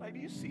 Like, do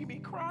you see me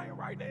crying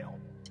right now?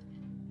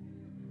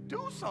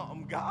 Do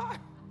something, God.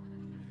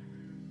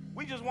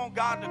 We just want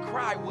God to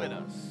cry with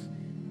us.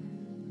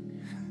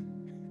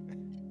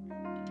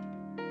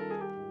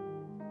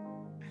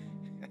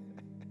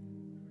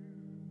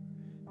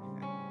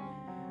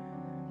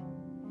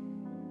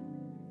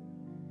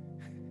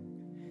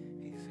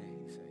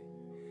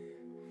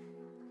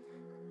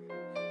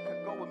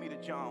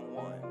 John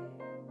 1.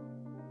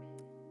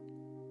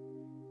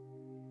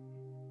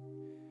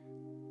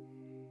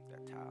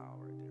 That towel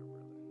right there,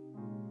 brother.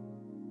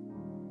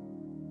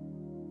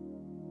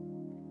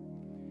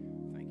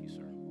 Thank you,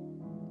 sir.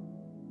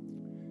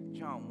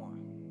 John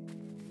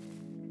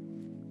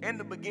 1. In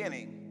the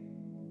beginning,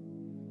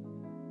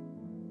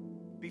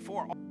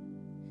 before all,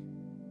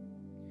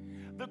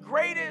 the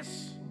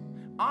greatest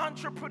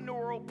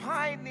entrepreneurial,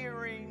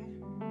 pioneering,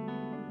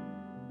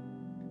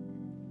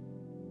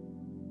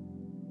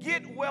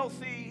 get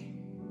wealthy,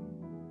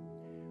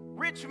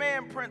 rich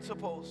man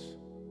principles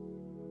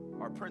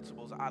are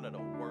principles out of the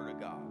Word of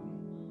God.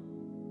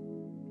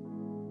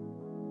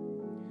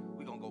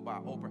 We're going to go by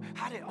Oprah.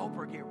 How did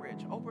Oprah get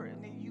rich? Oprah,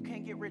 you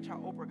can't get rich how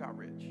Oprah got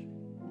rich.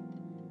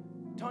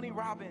 Tony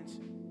Robbins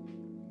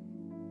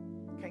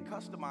can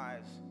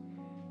customize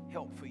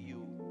help for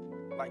you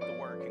like the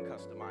Word can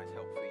customize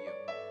help for you.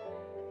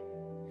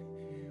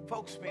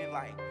 Folks spend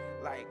like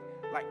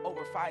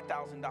over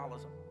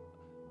 $5,000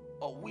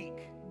 a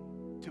week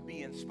to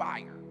be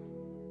inspired.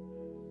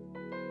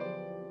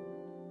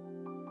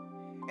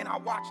 And I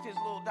watched his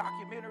little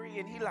documentary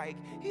and he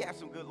has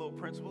some good little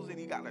principles and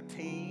he got a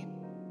team.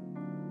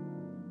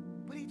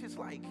 But he just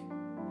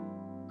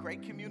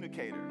great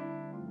communicator.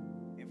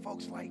 And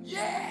folks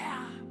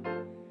yeah,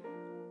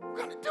 we're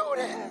gonna do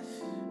this.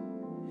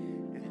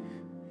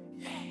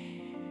 Yeah.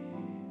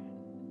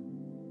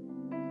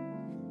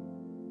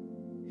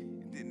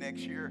 And then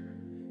next year,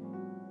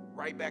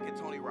 right back at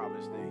Tony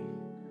Robbins' thing.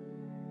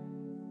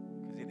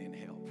 It didn't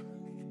help.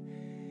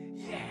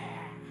 Yeah.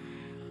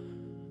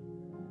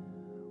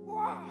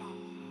 Wow.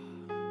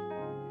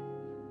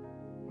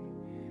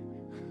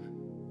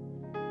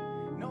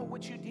 No,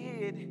 what you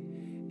did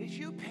is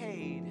you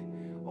paid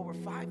over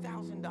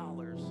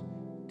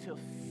 $5,000 to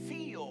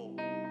feel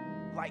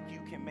like you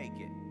can make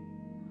it.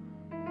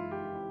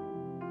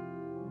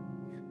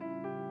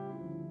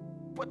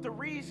 But the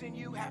reason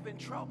you having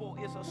trouble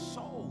is a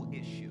soul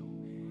issue.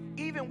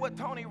 Even what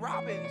Tony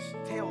Robbins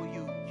tell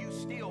you, you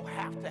still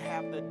have to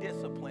have the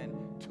discipline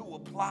to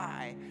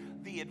apply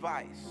the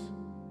advice.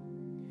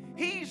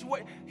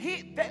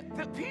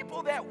 The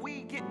people that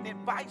we get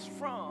advice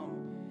from,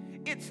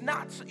 it's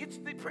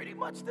pretty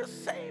much the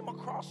same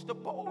across the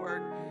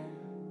board.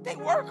 They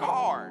work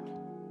hard.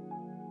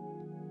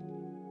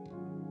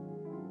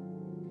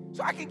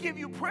 So I can give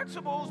you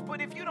principles,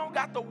 but if you don't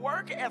got the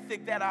work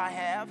ethic that I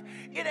have,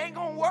 it ain't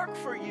gonna work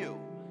for you.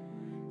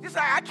 Just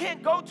like I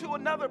can't go to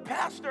another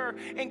pastor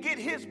and get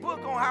his book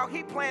on how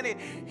he planted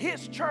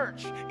his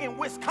church in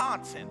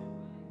Wisconsin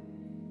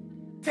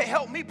to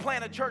help me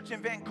plant a church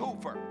in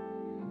Vancouver.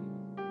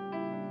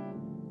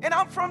 And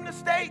I'm from the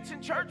States,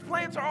 and church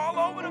plants are all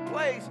over the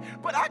place.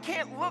 But I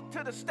can't look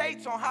to the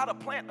States on how to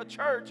plant a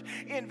church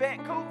in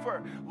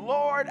Vancouver.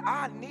 Lord,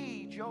 I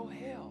need your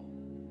help.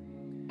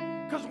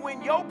 Because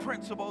when your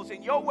principles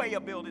and your way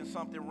of building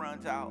something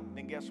runs out,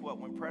 then guess what?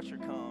 When pressure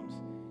comes,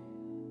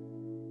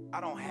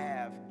 I don't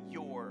have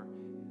your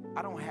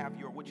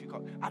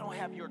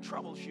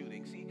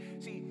troubleshooting.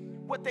 See,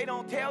 what they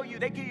don't tell you,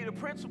 they give you the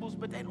principles,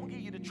 but they don't give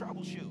you the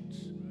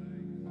troubleshoots.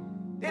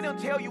 They don't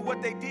tell you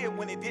what they did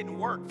when it didn't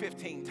work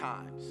 15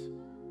 times.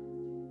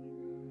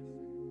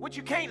 What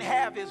you can't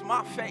have is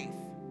my faith.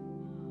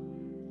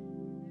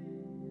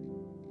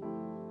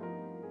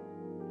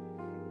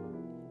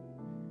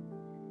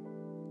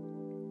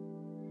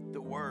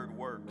 The word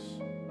works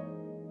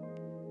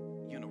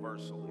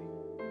universally.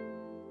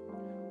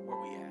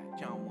 Where we at?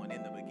 John 1,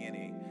 in the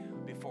beginning,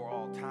 before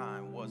all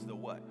time was the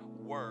what?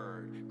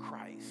 Word,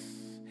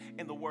 Christ.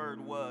 And the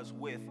word was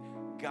with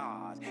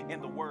God,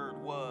 and the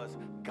word was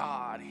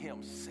God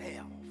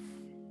himself.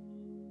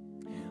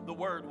 The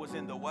word was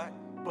in the what?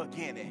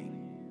 Beginning.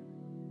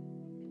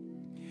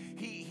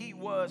 He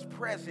was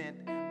present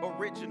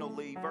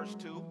originally, verse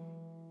 2,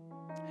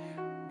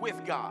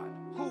 with God.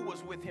 Who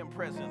was with him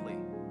presently?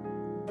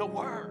 The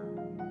word.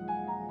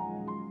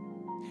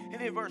 And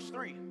then verse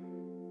 3,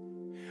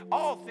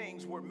 all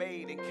things were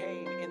made and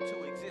came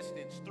into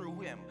existence through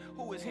him.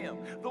 Who is him?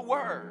 The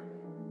word.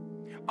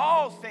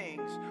 All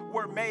things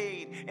were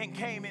made and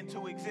came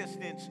into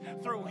existence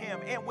through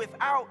him. And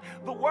without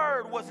the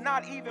word was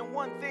not even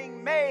one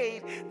thing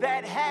made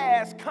that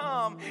has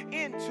come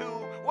into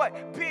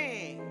what?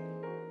 Being.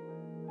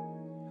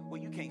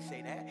 Well, you can't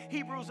say that.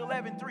 Hebrews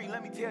 11:3,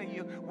 let me tell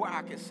you where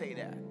I can say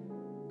that.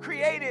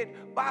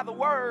 Created by the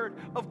word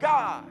of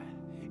God.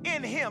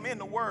 In him, in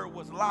the word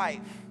was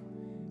life.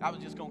 I was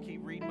just going to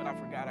keep reading, but I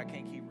forgot I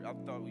can't keep. I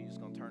thought we were just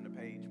going to turn the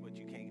page, but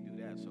you can't do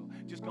that. So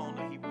just go on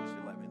to Hebrews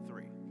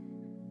 11:3.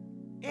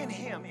 In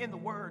him, in the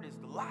word, is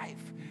the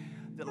life,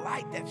 the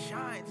light that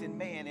shines in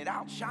man. It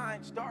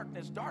outshines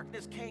darkness.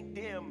 Darkness can't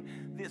dim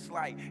this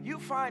light. You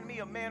find me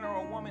a man or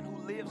a woman who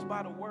lives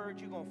by the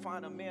word, you're going to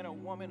find a man or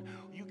woman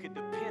you can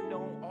depend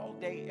on all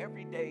day,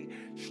 every day.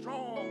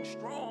 Strong,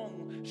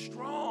 strong,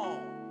 strong.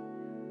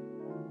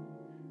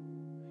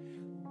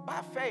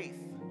 By faith,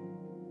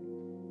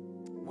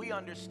 we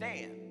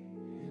understand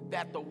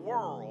that the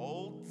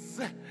worlds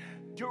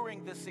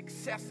during the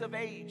successive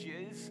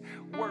ages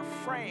were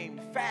framed,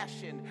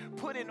 fashioned,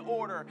 put in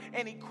order,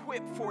 and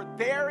equipped for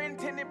their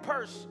intended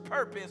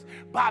purpose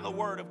by the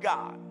word of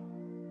God.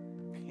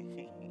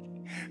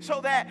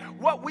 So that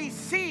what we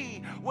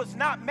see was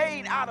not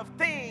made out of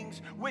things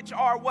which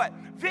are what?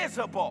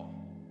 Visible.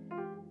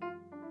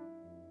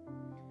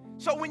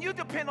 So when you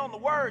depend on the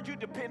word, you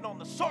depend on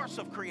the source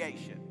of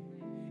creation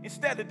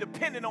instead of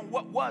depending on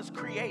what was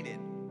created.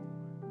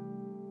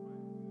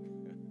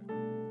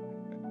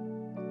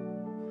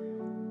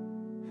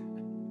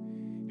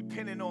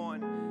 Depending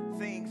on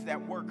things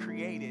that were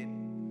created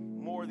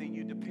more than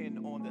you depend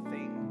on the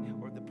thing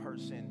or the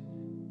person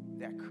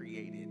that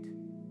created.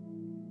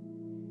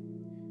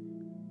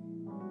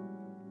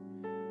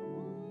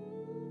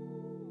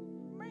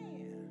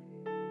 Man,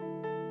 I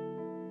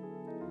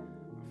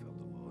felt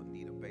a little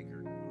Anita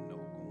Baker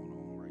note going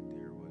on right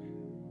there, but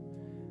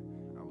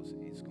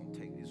it's gonna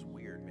take this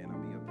weird, man. I'll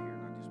be up here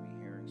and I just be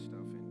hearing stuff,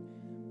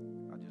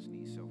 and I just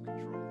need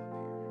self-control up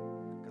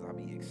here because I'll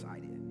be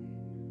excited.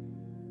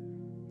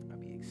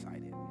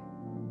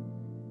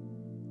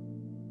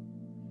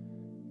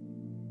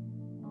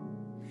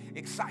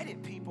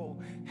 Excited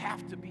people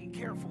have to be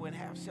careful and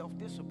have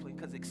self-discipline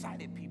because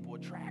excited people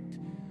attract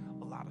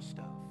a lot of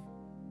stuff.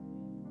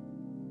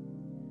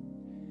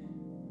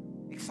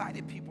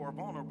 Excited people are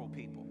vulnerable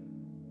people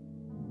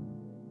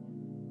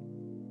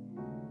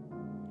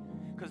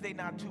because they're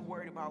not too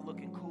worried about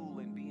looking cool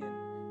and being.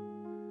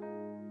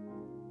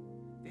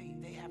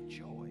 They have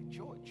joy.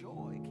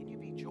 Can you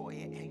be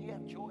joy? Can you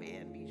have joy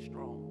and be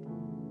strong?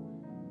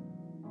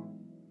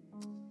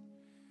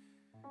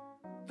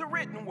 The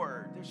written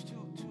word, there's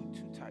two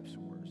types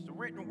of words. The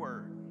written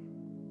word,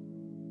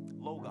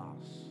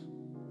 logos,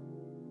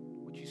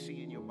 what you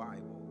see in your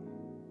Bible,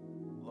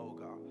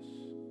 logos.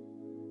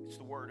 It's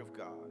the word of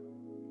God.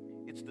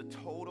 It's the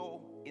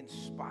total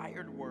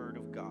inspired word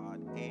of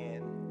God,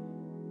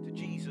 and to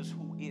Jesus,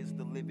 who is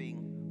the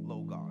living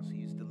logos.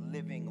 He's the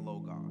living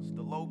logos.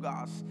 The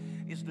logos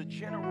is the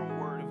general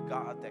word of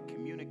God that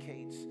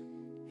communicates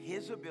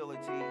his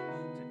ability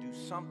to do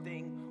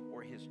something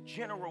or his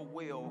general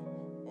will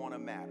on a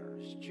matter.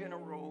 It's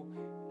general,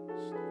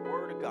 it's the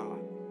word of God.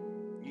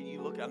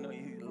 You look, I know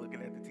you're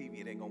looking at the TV,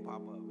 it ain't gonna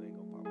pop up. It ain't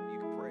gonna pop up. You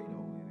can pray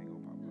though, it ain't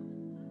gonna pop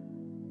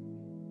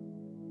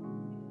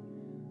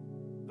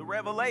up. The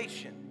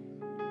revelation,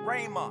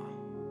 Rhema,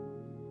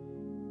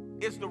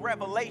 is the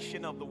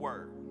revelation of the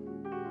word.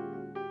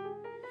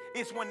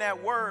 It's when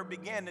that word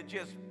began to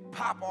just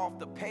pop off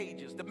the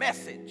pages, the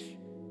message.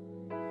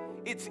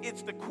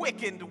 It's the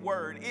quickened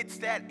word. It's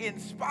that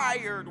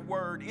inspired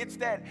word. It's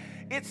that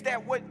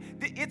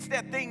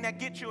thing that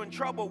gets you in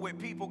trouble with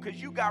people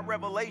because you got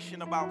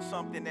revelation about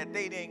something that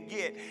they didn't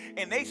get.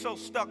 And they so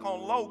stuck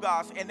on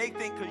Logos and they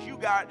think because you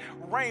got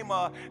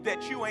Rhema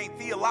that you ain't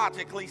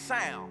theologically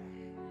sound.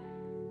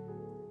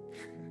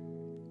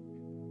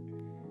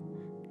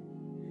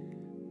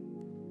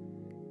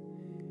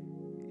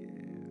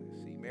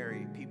 Yeah, see,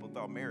 Mary, people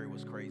thought Mary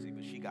was crazy,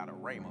 but she got a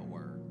Rhema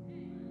word.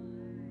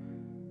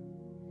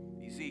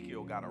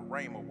 Ezekiel got a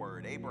rhema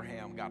word.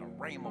 Abraham got a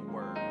rhema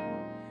word.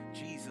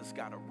 Jesus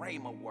got a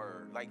rhema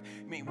word. Like,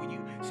 I mean, when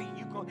you see,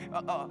 you go,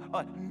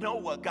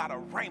 Noah got a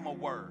rhema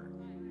word.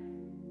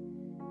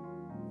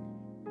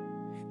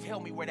 Tell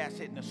me where that's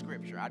in the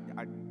scripture.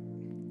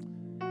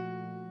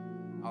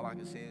 All I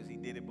can say is he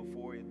did it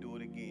before, he'll do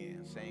it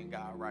again. Same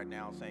God right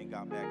now, same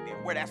God back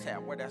then. Where that's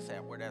at.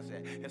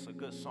 It's a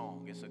good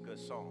song. It's a good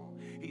song.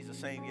 He's the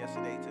same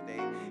yesterday, today,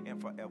 and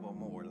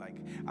forevermore. Like,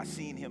 I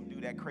seen him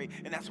do that crazy.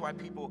 And that's why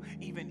people,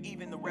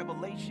 even the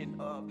revelation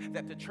of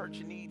that the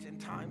church needs in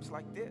times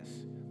like this.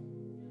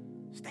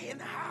 Stay in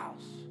the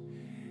house.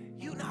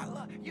 You're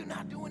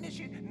not doing this.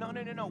 No.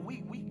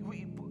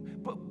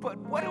 But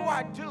what do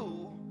I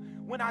do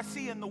when I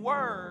see in the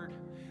word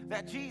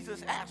that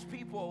Jesus asked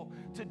people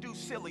to do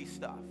silly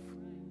stuff?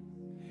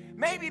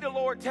 Maybe the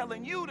Lord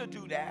telling you to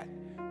do that,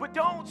 but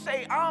don't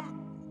say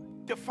I'm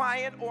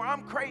defiant or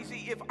I'm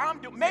crazy if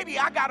maybe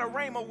I got a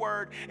rhema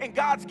word and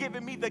God's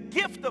given me the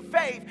gift of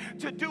faith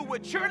to do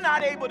what you're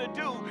not able to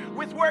do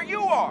with where you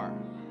are.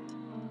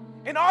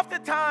 And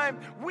oftentimes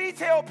we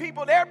tell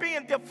people they're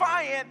being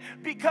defiant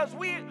because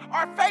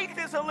our faith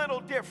is a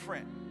little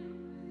different.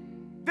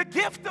 The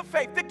gift of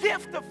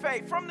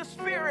faith from the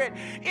Spirit,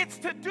 it's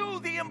to do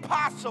the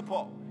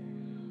impossible.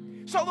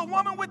 So the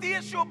woman with the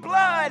issue of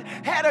blood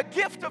had a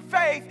gift of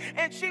faith,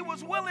 and she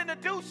was willing to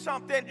do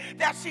something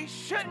that she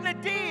shouldn't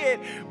have did,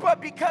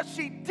 but because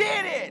she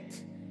did it,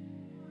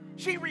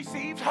 she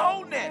received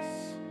wholeness.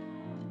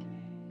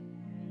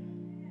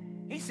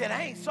 He said,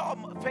 I ain't saw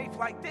faith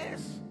like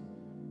this.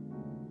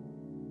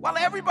 While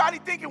everybody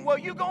thinking, well,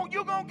 you're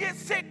gonna get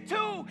sick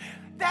too.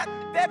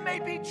 That may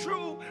be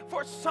true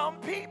for some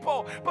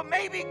people, but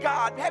maybe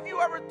God, have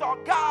you ever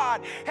thought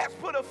God has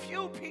put a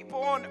few people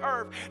on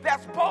earth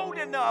that's bold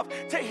enough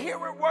to hear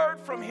a word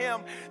from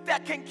him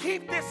that can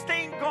keep this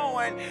thing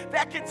going,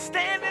 that can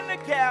stand in the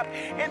gap,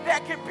 and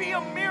that can be a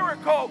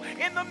miracle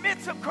in the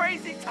midst of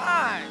crazy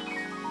times?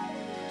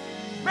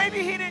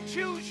 Maybe he didn't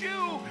choose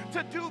you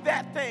to do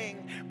that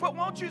thing, but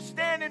won't you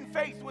stand in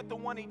faith with the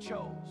one he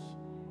chose?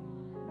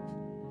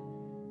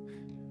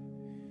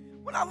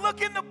 When I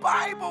look in the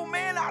Bible,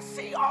 man, I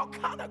see all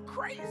kind of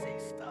crazy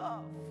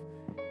stuff.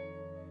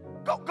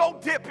 Go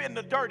dip in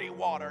the dirty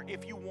water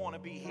if you want to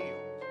be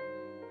healed.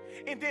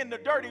 And then the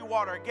dirty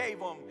water gave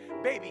them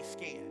baby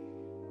skin.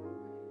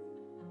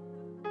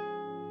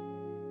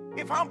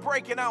 If I'm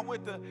breaking out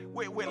with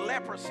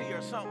leprosy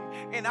or something,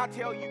 and I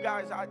tell you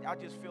guys, I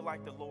just feel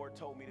like the Lord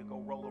told me to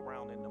go roll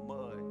around in the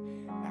mud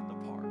at the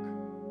park.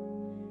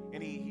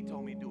 And he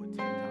told me to do it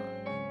 10 times.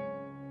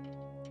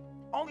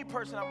 Only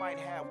person I might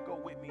have go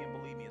with me and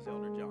believe me is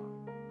Elder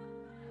John.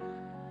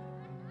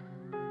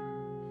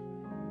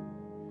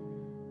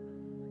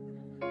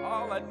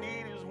 All I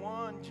need is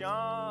one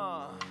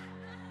John.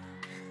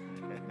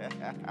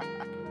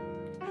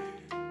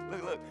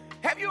 Look.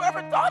 Have you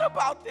ever thought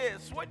about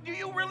this? What do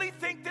you really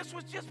think this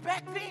was just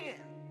back then?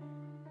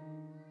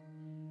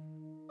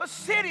 A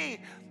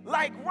city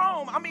like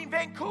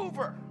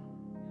Vancouver,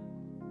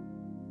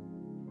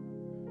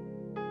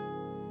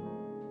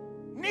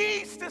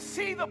 needs to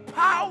see the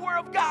power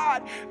of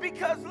God,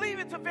 because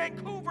leaving to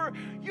Vancouver,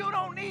 you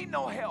don't need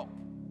no help.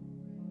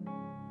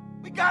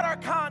 We got our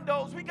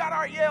condos, we got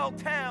our Yale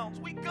towns,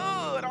 we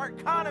good, our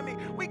economy,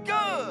 we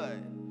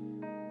good.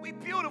 We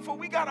beautiful,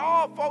 we got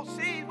all 4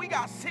 seasons, we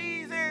got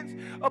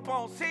seasons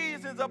upon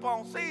seasons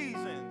upon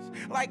seasons.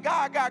 Like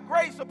God got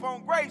grace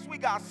upon grace, we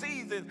got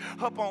seasons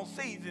upon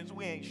seasons,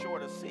 we ain't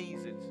short of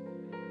seasons.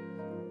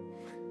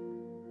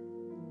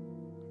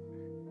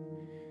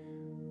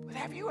 But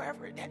have you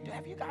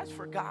guys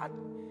forgotten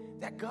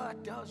that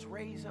God does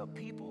raise up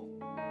people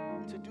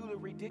to do the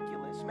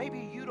ridiculous?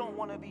 Maybe you don't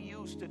want to be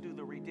used to do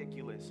the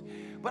ridiculous,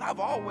 but I've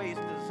always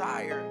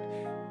desired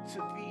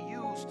to be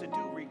used to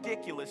do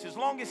ridiculous. As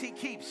long as he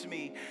keeps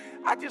me,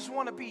 I just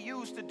want to be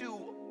used to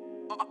do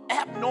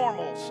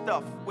abnormal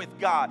stuff with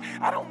God.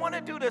 I don't want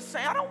to do the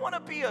same. I don't want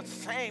to be a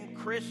same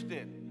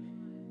Christian.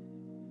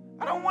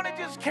 I don't want to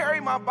just carry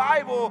my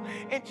Bible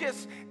and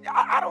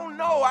I don't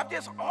know. I've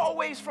just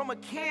always from a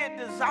kid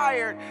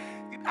desire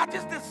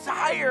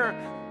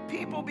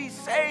people be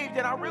saved.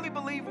 And I really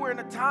believe we're in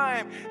a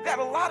time that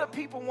a lot of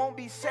people won't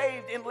be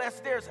saved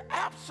unless there's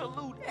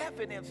absolute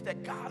evidence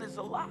that God is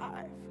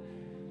alive.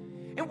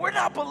 And we're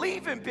not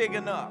believing big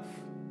enough.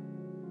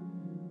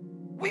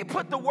 We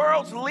put the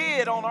world's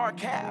lid on our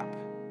cap.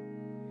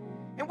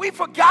 And we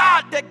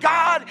forgot that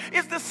God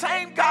is the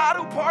same God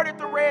who parted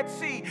the Red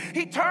Sea.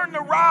 He turned the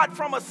rod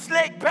from a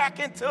snake back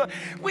into...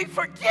 We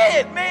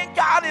forget, man,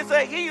 God is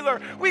a healer.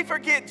 We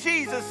forget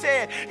Jesus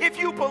said, if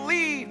you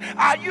believe,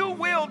 you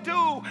will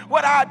do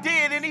what I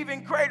did and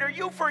even greater.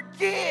 You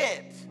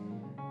forget.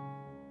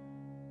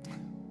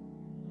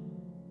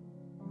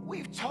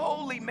 We've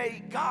totally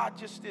made God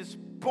just this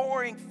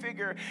boring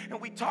figure, and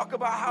we talk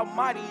about how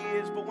mighty he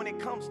is, but when it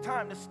comes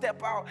time to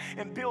step out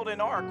and build an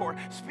ark or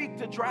speak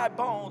to dry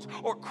bones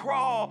or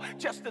crawl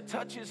just to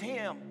touch his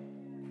hem,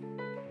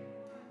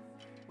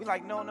 we're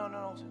like, no.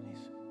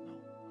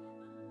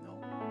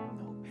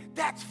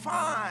 That's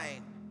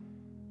fine.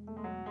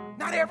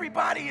 Not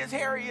everybody is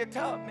Harriet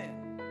Tubman.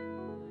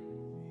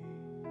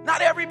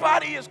 Not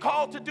everybody is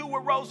called to do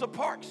what Rosa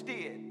Parks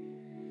did.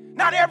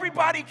 Not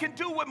everybody can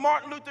do what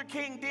Martin Luther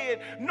King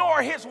did,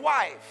 nor his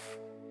wife.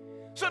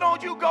 So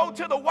don't you go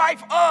to the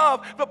wife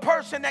of the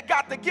person that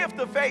got the gift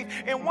of faith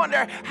and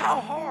wonder, how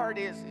hard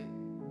is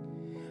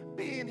it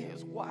being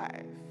his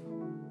wife?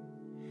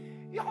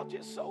 Y'all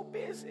just so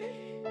busy.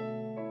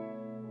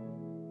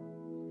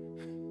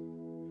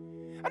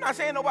 I'm not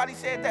saying nobody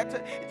said that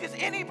to just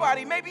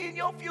anybody. Maybe in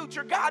your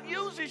future, God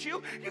uses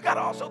you. You got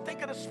to also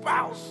think of the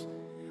spouse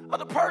of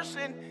the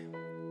person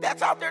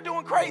that's out there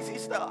doing crazy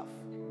stuff.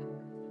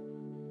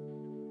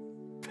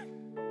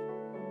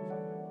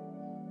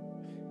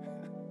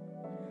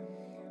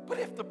 But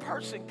if the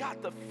person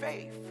got the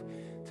faith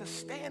to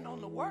stand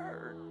on the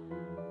word,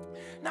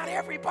 not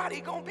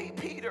everybody gonna be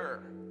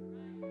Peter.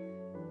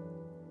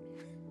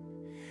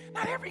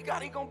 Not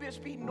everybody gonna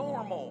just be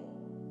normal.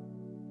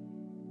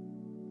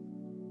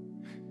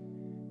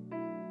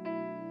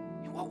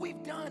 And what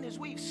we've done is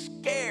we've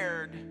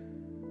scared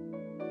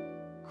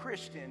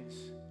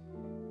Christians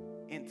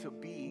into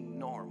being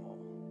normal.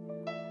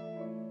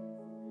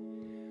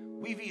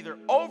 We've either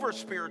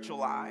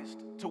over-spiritualized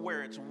to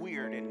where it's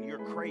weird and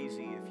you're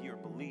crazy if you're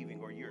believing,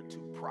 or you're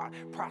too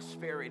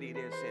prosperity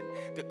this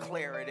and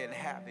declare it and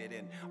have it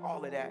and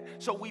all of that.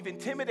 So we've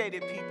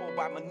intimidated people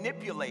by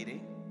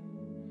manipulating,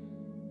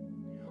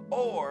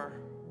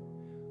 or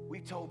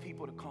we've told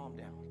people to calm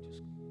down.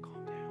 Just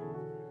calm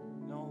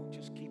down. No,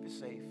 just keep it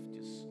safe.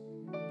 Just,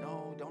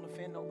 no, don't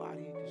offend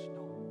nobody. Just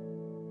no.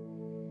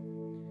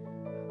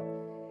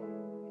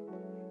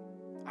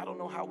 I don't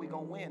know how we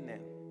gonna win then.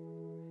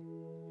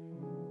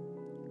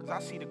 Because I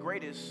see the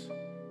greatest.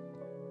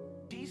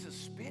 Jesus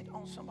spit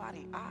on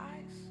somebody's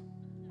eyes.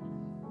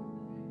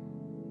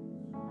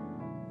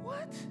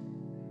 What?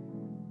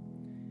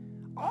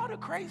 All the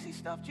crazy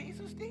stuff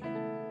Jesus did.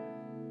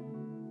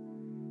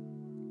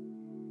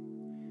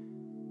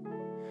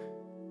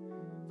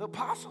 The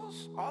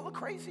apostles, all the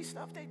crazy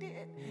stuff they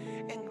did.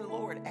 And the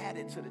Lord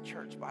added to the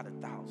church by the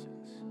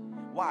thousands.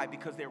 Why?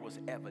 Because there was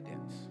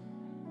evidence.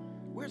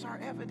 Where's our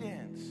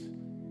evidence?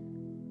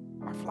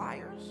 Our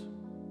flyers?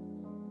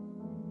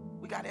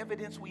 We got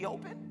evidence we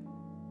open?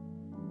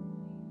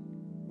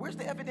 Where's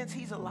the evidence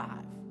he's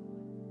alive?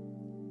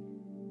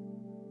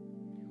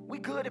 We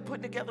good at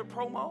putting together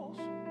promos?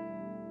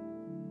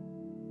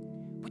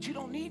 But you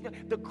don't need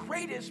the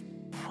greatest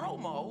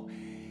promo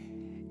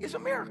is a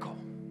miracle.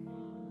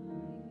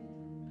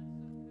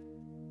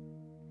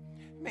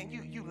 Man,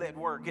 you let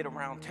word get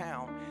around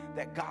town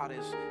that God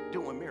is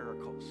doing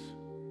miracles.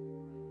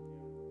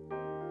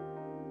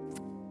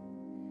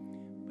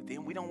 But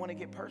then we don't want to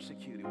get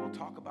persecuted. We'll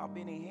talk about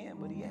Benny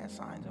Hinn, but he has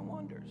signs and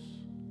wonders.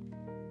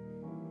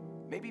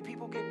 Maybe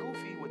people get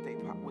goofy with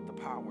the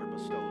power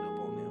bestowed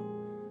upon them.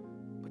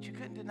 But you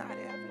couldn't deny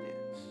the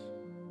evidence.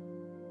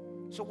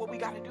 So what we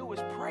got to do is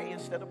pray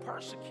instead of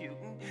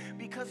persecuting,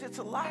 because it's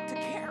a lot to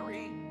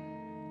carry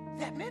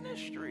that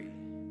ministry.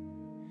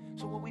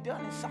 So what we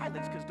done is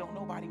silence, because don't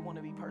nobody want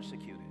to be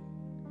persecuted.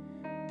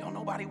 Don't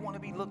nobody want to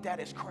be looked at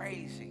as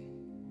crazy.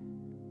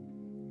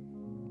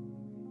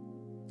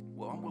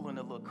 Well, I'm willing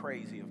to look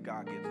crazy if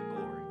God gets the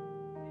glory.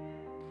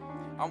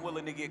 I'm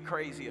willing to get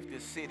crazy if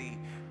this city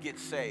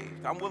gets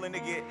saved. I'm willing to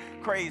get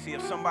crazy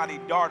if somebody's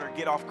daughter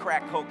get off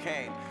crack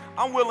cocaine.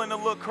 I'm willing to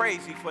look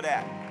crazy for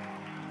that.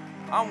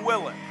 I'm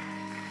willing.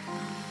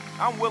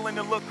 I'm willing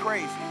to look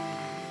crazy.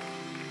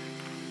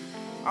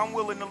 I'm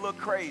willing to look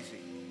crazy.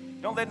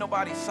 Don't let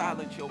nobody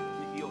silence your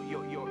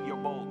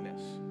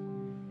boldness.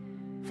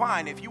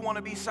 Fine, if you want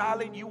to be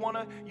silent, you want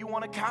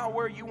to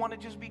cower, you want to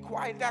just be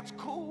quiet, that's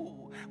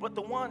cool. But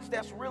the ones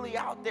that's really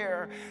out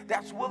there,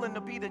 that's willing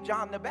to be the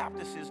John the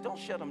Baptist, don't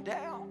shut them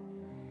down.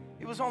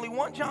 It was only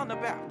one John the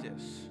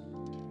Baptist.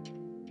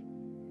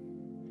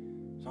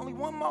 There's only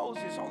one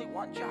Moses, only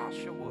one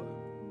Joshua.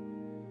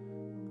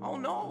 I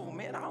don't know,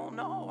 man, I don't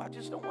know. I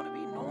just don't want to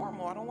be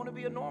normal. I don't want to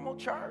be a normal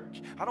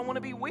church. I don't want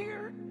to be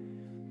weird.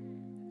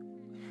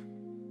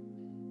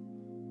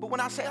 But when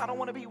I say I don't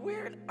want to be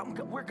weird,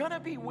 we're going to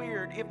be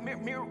weird if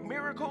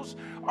miracles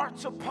aren't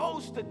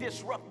supposed to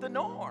disrupt the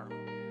norm.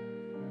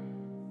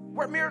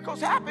 Where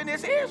miracles happen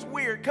is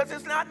weird because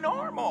it's not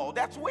normal.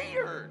 That's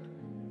weird.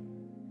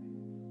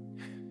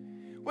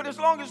 But as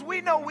long as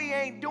we know we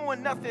ain't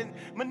doing nothing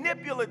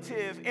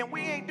manipulative and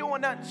we ain't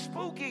doing nothing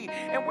spooky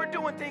and we're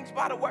doing things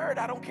by the word,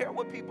 I don't care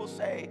what people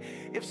say.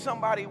 If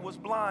somebody was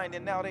blind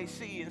and now they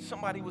see, and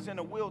somebody was in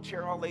a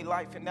wheelchair all their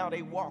life and now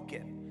they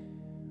walking.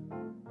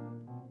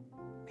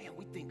 Man,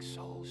 we think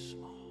so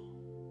small.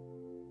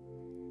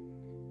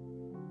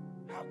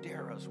 How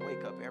dare us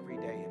wake up every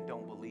day and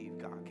don't believe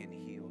God can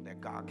heal, that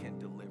God can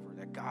deliver,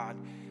 that God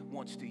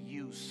wants to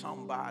use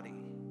somebody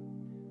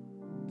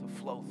to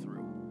flow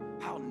through.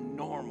 How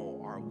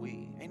normal are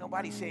we? Ain't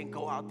nobody saying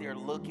go out there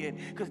looking,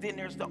 because then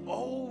there's the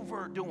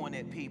overdoing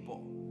it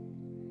people.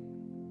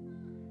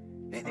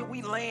 And then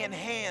we laying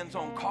hands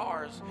on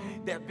cars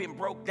that have been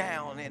broke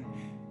down, and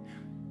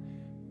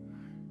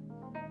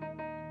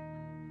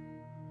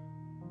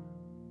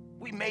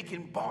we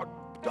making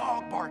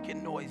dog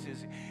barking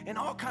noises and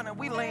all kind of,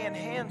 we laying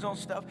hands on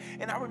stuff.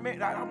 And I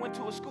remember I went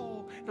to a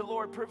school, the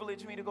Lord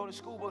privileged me to go to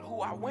school, but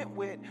who I went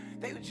with,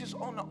 they were just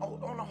on a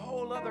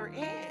whole other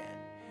end.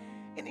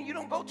 And then you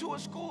don't go to a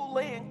school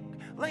laying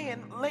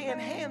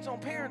hands on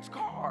parents'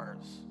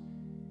 cars.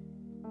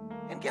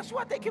 And guess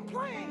what? They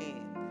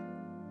complained.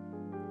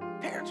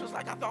 Parents was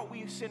like, I thought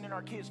we were sending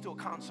our kids to a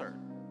concert.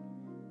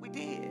 We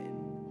did.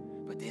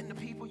 But then the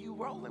people you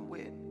rolling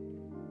with,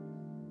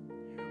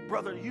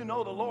 brother, you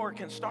know the Lord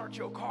can start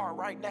your car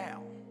right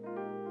now.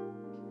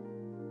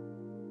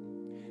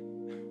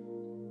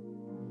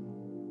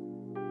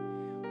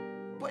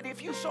 But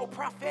if you're so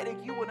prophetic,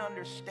 you would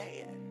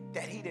understand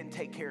that he didn't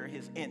take care of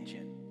his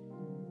engine.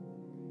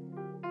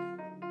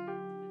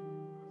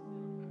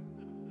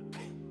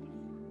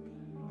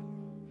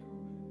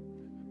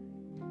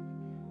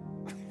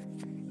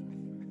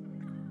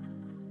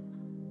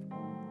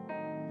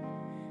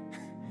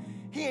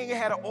 He ain't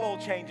had an oil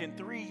change in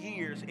 3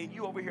 years, and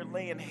you over here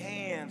laying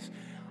hands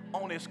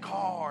on his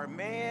car,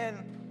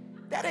 man.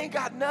 That ain't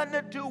got nothing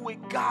to do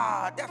with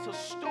God. That's a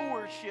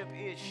stewardship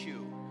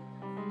issue.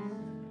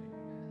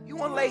 You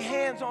want to lay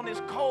hands on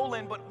his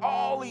colon, but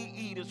all he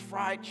eat is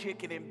fried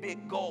chicken and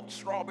big gulp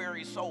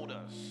strawberry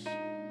sodas.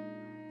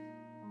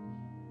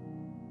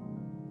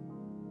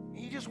 And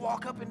you just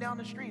walk up and down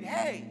the street,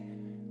 hey,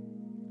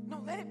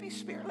 no, let it be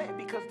spirit-led,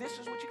 because this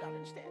is what you got to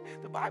understand.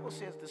 The Bible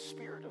says the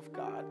Spirit of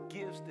God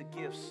gives the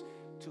gifts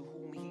to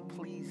whom he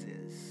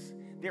pleases.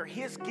 They're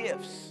his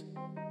gifts,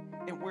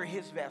 and we're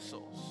his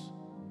vessels.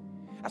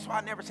 That's why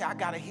I never say I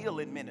got a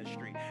healing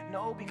ministry.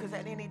 No, because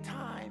at any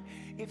time,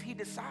 if he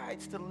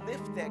decides to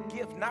lift that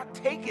gift, not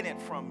taking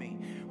it from me,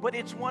 but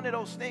it's one of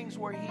those things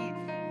where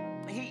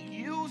he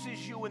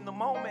uses you in the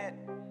moment,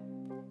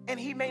 and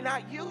he may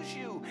not use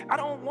you. I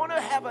don't want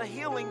to have a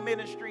healing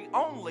ministry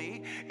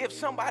only if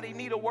somebody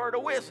need a word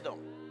of wisdom.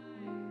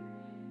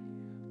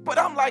 But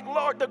I'm like,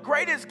 Lord, the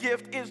greatest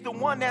gift is the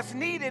one that's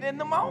needed in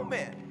the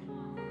moment.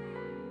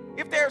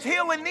 If there's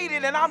healing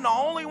needed and I'm the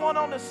only one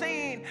on the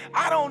scene,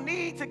 I don't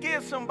need to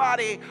give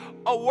somebody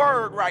a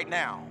word right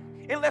now,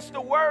 unless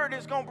the word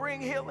is going to bring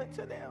healing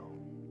to them.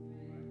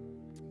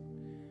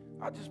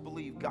 I just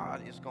believe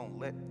God is going to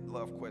let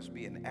Love Quest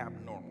be an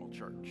abnormal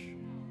church.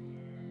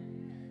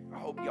 I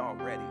hope y'all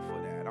ready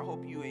for that. I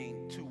hope you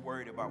ain't too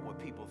worried about what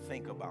people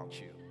think about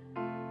you.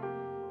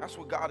 That's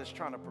what God is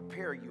trying to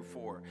prepare you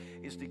for,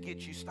 is to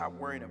get you stop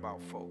worrying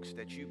about folks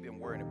that you've been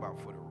worrying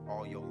about for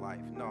all your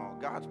life. No,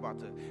 God's about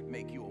to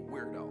make you a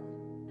weirdo.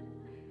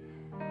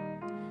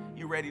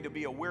 You ready to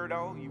be a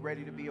weirdo? You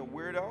ready to be a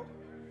weirdo?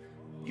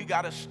 You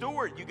got to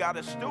steward. You got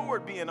to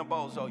steward being a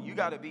bozo. You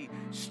got to be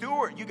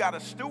steward. You got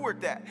to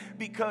steward that,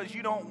 because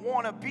you don't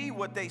want to be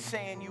what they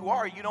saying you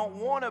are. You don't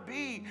want to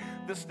be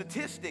the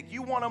statistic.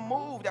 You want to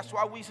move. That's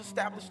why we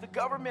established the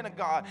government of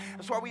God.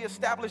 That's why we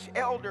established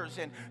elders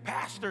and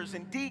pastors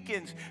and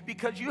deacons,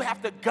 because you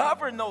have to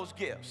govern those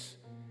gifts,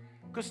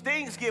 because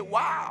things get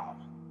wild.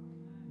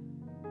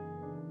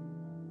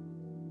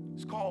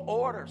 It's called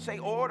order. Say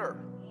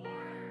order.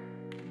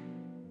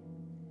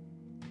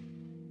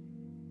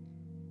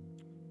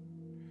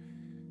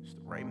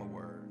 Rhema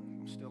word.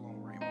 I'm still on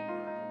Rhema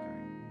word,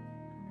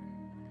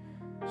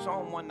 okay.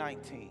 Psalm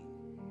 119.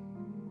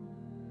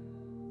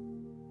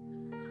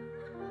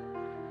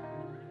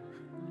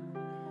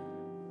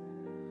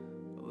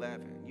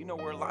 You know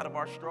where a lot of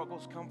our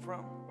struggles come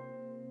from?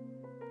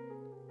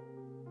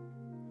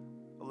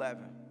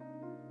 11.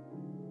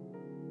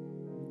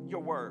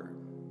 Your word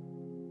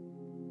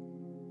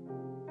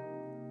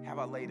have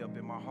I laid up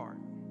in my heart,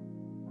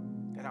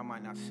 that I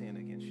might not sin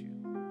against you.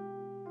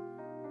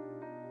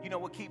 You know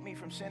what keep me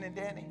from sinning,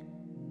 Danny?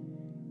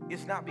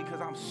 It's not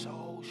because I'm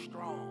so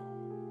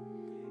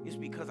strong. It's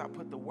because I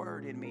put the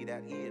word in me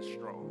that is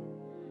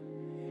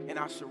strong. And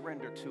I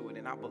surrender to it,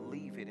 and I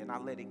believe it, and I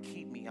let it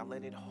keep me. I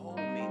let it hold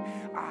me.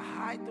 I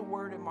hide the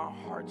word in my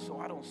heart so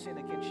I don't sin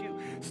against you.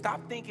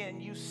 Stop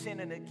thinking you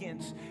sinning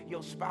against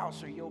your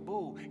spouse or your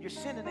boo. You're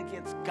sinning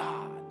against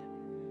God.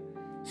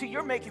 See,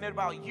 you're making it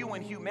about you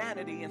and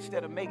humanity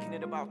instead of making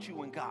it about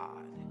you and God.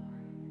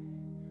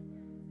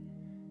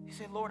 He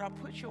said, Lord, I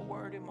put your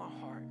word in my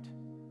heart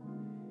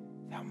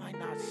that I might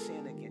not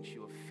sin against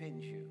you,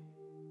 offend you.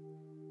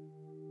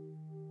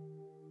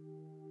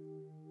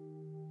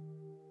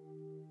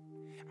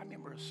 I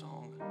remember a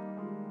song.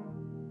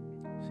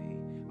 See,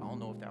 I don't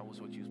know if that was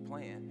what you was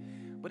playing,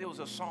 but it was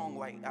a song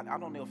like, I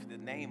don't know if the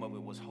name of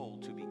it was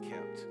Hold to Be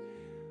Kept,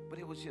 but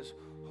it was just,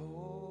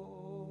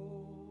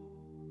 hold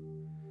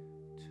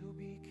to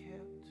be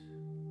kept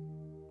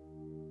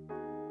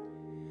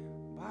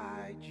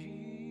by Jesus.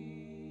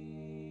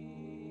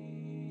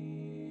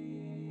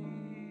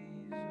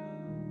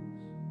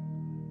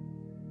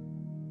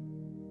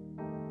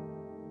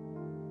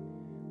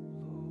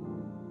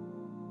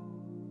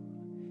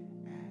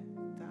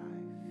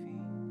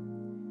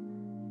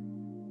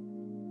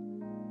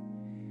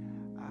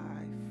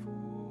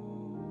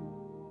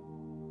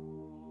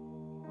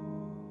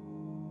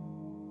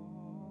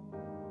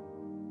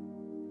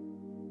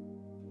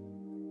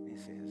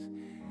 Says,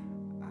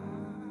 I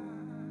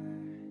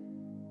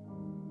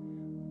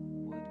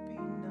would be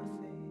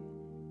nothing,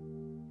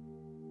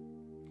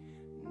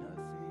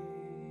 nothing,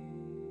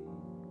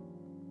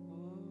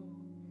 oh,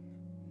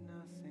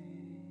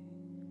 nothing.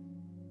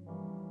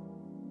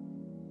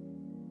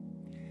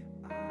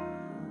 I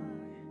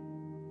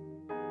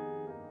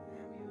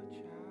am your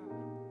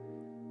child,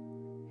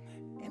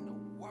 and the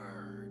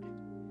word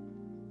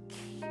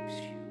keeps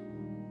you.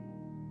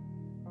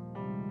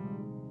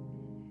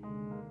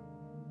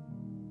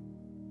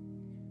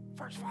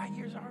 First 5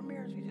 years of our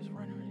marriage, we just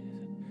run around and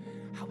said,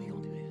 how we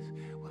gonna do this?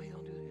 What we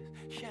gonna do this?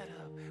 Shut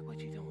up.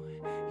 What you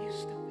doing? You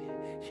stupid.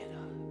 Shut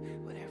up.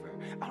 Whatever.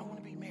 I don't want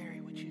to be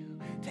married with you.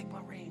 Take my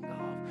ring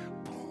off.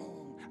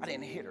 Boom. I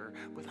didn't hit her,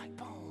 but like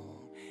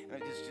boom.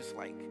 And it's just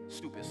like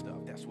stupid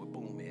stuff. That's what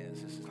boom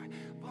is. It's just like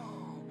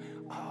boom.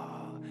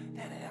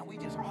 We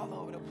just all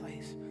over the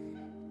place.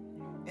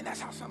 And that's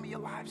how some of your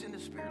lives in the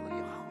spirit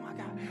lead.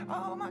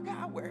 Oh my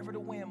God, wherever the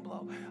wind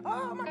blow.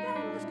 Oh my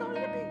God, let's go to the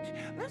beach.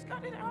 Let's go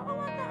to the, oh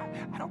my God,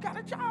 I don't got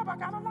a job, I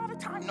got a lot of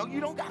time. No, you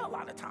don't got a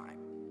lot of time.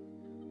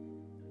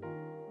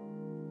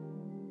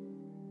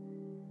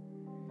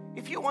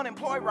 If you're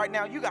unemployed right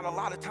now, you got a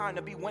lot of time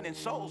to be winning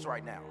souls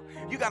right now.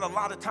 You got a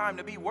lot of time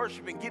to be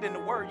worshiping, get in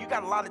the word. You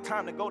got a lot of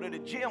time to go to the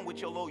gym with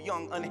your little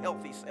young,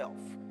 unhealthy self.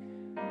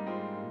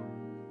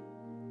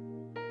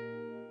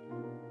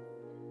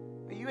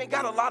 You ain't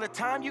got a lot of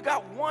time. You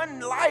got one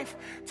life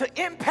to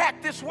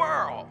impact this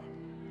world.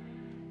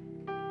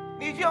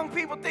 These young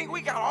people think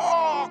we got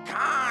all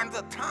kinds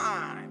of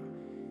time.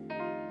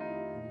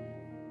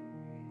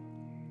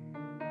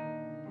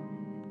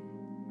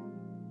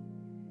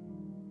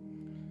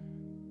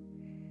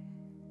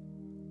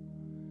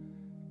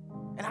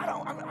 And I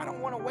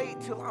don't want to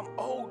wait till I'm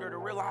older to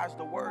realize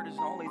the word is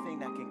the only thing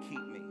that can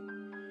keep me.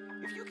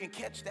 If you can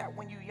catch that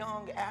when you're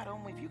young, Adam,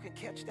 if you can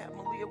catch that,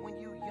 Malia,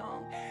 when you're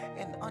young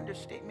and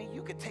understand me,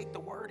 you could take the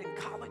word in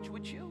college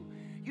with you.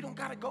 You don't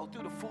got to go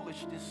through the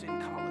foolishness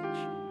in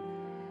college.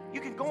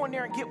 You can go in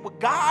there and get what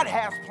God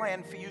has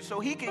planned for you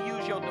so he can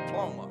use your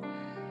diploma.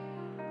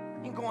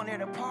 You can go in there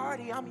to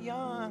party. I'm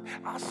young.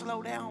 I'll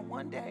slow down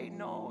one day.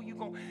 No, you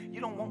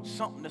don't want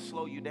something to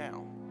slow you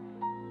down.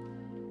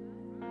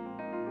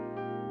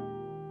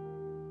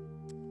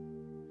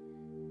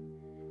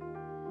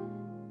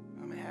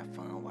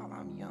 Fun while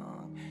I'm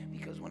young,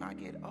 because when I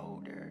get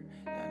older,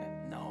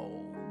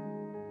 no.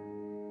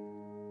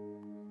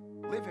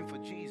 Living for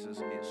Jesus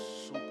is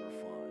super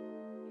fun.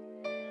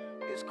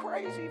 It's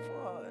crazy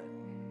fun.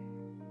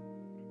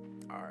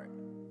 All right.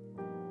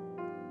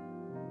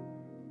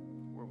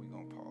 Where are we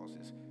going to pause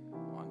this?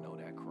 Oh, I know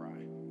that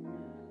cry.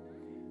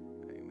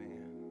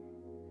 Amen.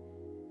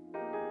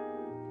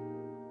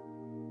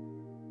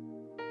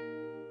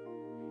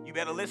 You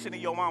better listen to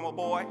your mama,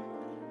 boy.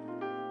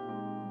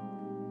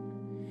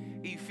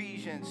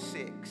 Ephesians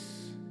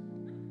 6.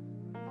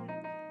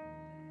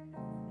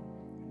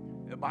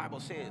 The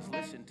Bible says,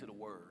 listen to the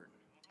word.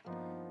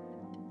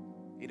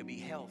 It'll be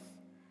health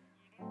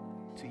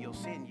to your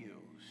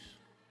sinews.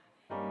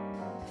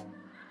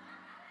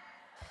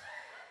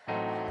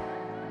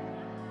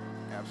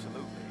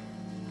 Absolutely.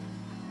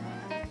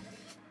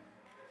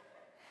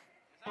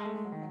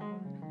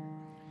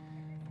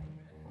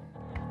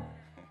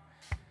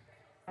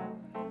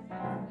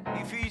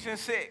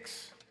 Ephesians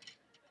 6.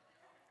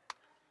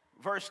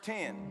 Verse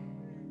 10.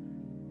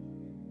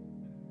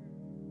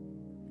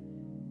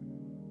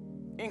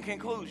 In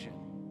conclusion,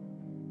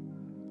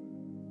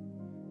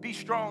 be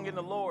strong in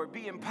the Lord.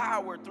 Be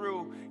empowered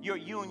through your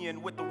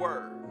union with the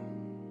word.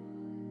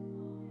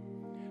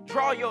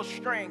 Draw your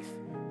strength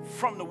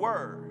from the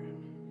word.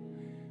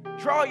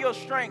 Draw your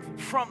strength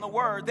from the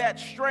word, that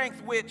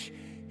strength which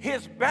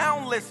his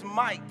boundless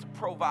might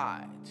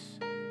provides.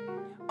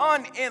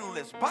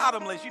 Unendless,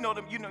 bottomless. You know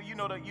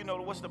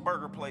what's the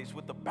burger place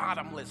with the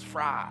bottomless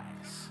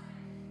fries?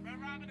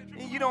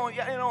 You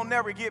don't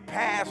never get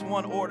past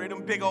one order.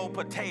 Them big old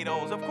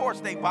potatoes. Of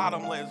course they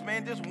bottomless,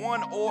 man. Just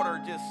one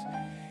order,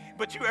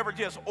 but you ever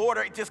just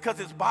order it just because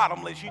it's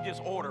bottomless? You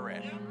just order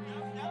it.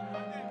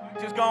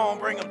 Just go on,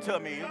 bring them to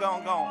me. Go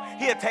on.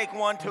 Here, take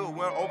one too.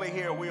 We're over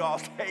here. We all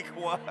take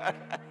one.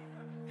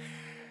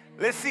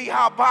 Let's see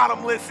how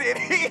bottomless it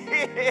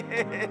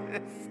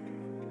is.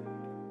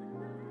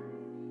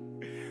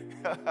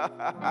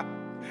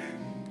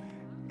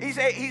 He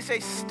say,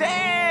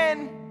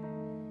 stand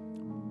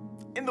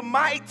in the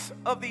might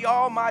of the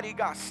Almighty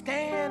God.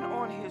 Stand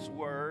on his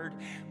word.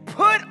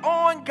 Put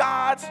on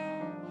God's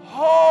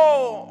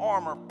whole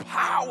armor.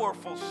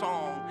 Powerful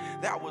song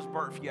that was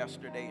birthed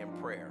yesterday in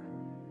prayer.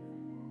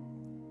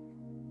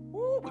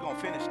 Woo, we're going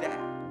to finish that.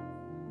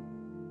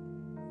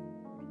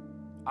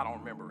 I don't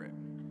remember it.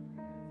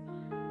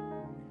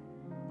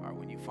 All right,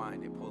 when you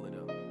find it, pull it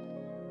up.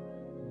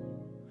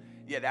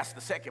 Yeah, that's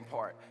the second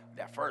part.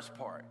 That first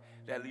part.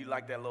 That you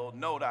like that little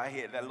note I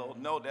hit. That little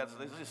note, there's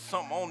just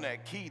something on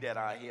that key that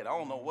I hit. I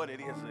don't know what it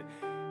is.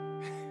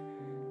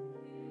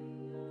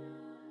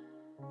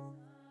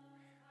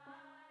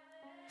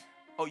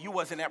 Oh, you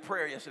wasn't at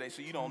prayer yesterday,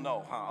 so you don't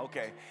know, huh?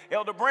 Okay.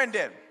 Elder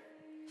Brendan.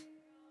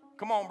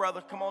 Come on, brother.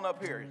 Come on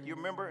up here. You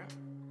remember?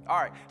 All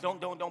right.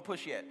 Don't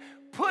push yet.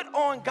 Put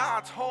on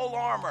God's whole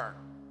armor.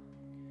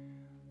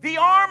 The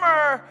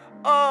armor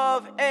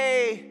of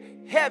a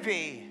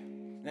heavy.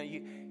 Now,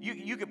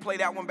 you can play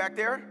that one back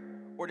there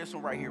or this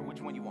one right here. Which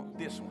one you want?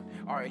 This one.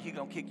 All right, he's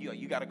going to kick you up.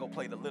 You got to go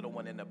play the little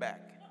one in the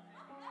back.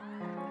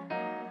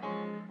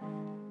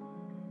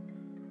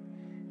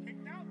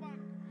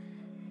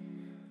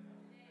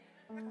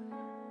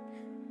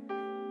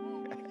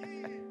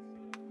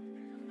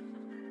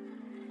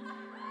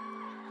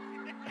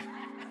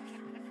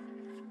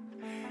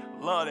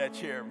 Love that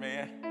chair,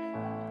 man.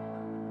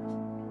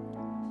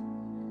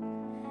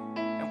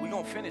 And we're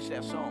going to finish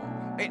that song.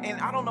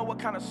 And I don't know what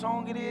kind of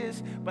song it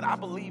is, but I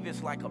believe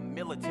it's like a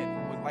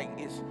militant. Like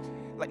it's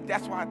like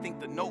that's why I think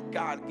the note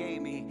God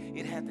gave me,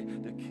 it had the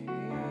kingdom, the kingdom.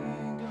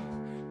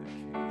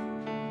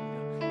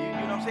 You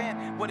know what I'm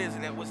saying? What is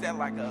it? Was that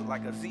like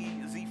a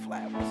Z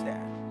flat? What's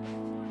that?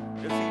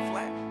 The Z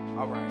flat?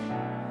 All right.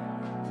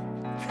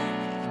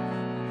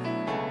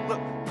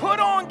 Look, put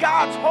on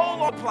God's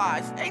whole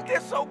applies. Ain't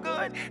this so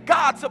good?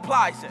 God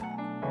supplies it.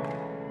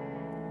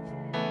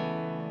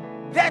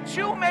 That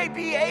you may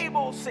be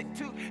able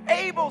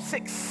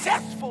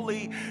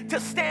successfully to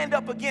stand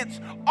up against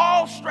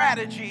all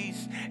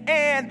strategies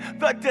and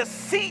the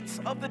deceits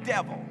of the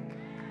devil.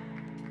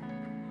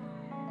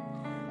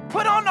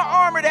 Put on the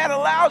armor that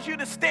allows you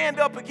to stand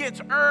up against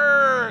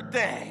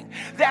everything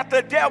that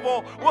the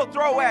devil will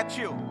throw at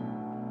you.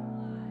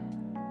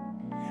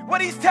 What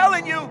he's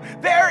telling you,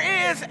 there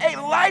is a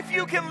life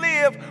you can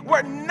live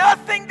where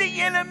nothing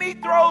the enemy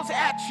throws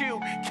at you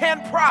can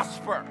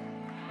prosper.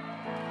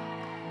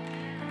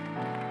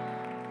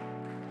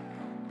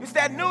 It's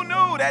that new,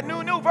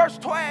 verse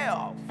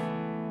 12.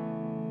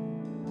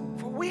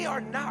 For we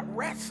are not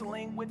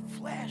wrestling with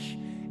flesh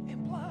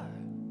and blood,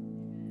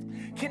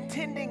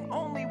 contending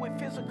only with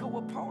physical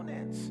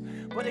opponents,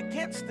 but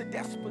against the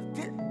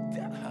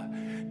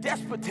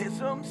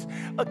despotisms,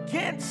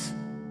 against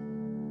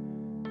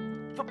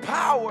the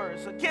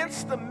powers,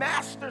 against the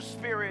master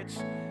spirits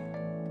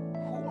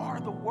who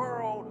are the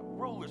world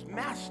rulers,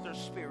 master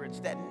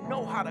spirits that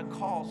know how to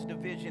cause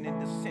division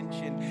and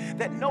dissension,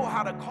 that know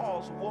how to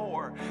cause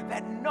war,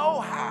 that know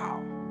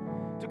how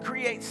to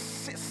create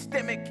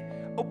systemic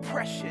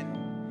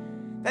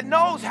oppression, that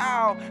knows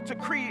how to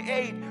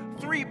create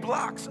 3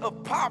 blocks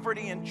of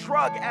poverty and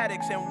drug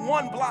addicts and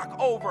 1 block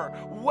over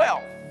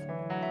wealth.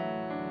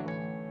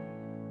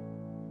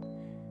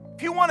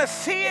 If you want to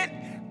see it,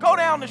 go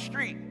down the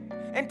street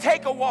and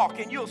take a walk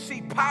and you'll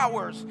see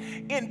powers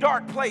in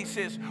dark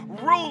places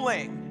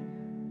ruling.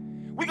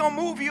 We're going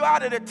to move you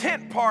out of the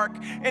tent park,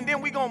 and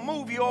then we're going to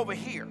move you over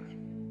here.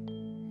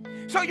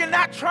 So you're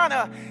not trying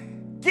to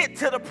get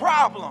to the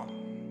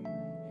problem.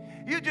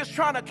 You're just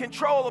trying to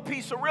control a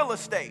piece of real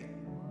estate.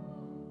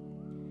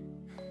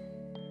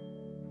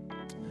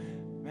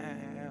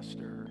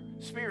 Master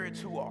spirits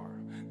who are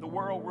the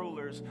world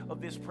rulers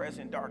of this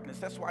present darkness.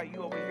 That's why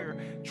you over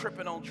here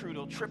tripping on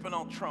Trudeau, tripping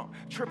on Trump,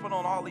 tripping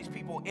on all these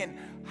people in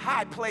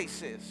high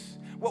places.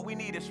 What we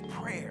need is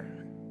prayer.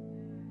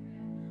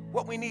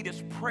 What we need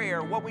is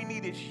prayer. What we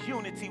need is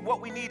unity. What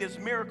we need is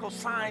miracle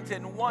signs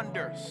and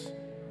wonders.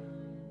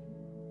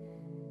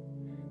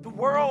 The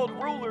world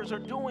rulers are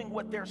doing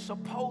what they're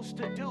supposed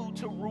to do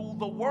to rule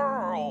the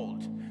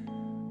world.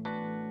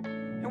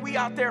 And we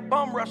out there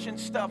bum rushing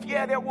stuff.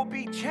 Yeah, there will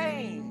be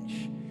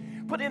change.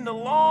 But in the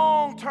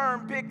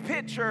long-term big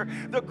picture,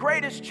 the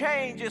greatest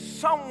change is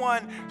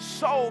someone's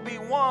soul be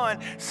won,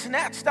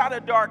 snatched out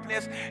of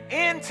darkness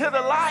into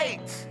the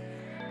light.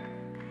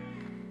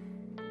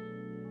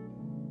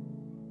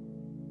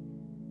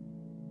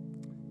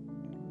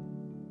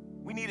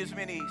 We need as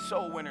many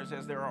soul winners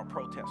as there are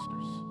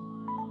protesters.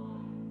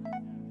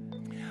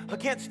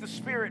 Against the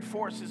spirit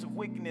forces of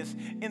wickedness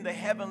in the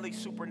heavenly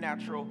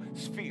supernatural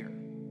sphere.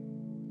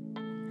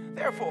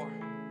 Therefore,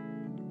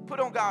 put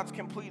on God's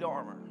complete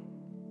armor,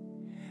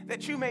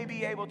 that you may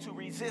be able to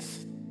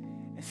resist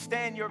and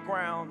stand your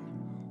ground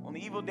on the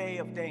evil day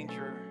of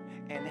danger,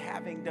 and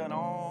having done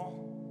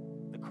all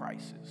the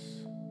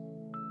crisis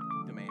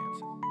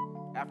demands,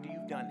 after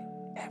you've done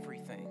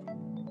everything,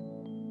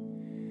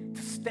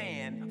 to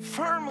stand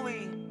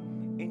firmly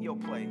in your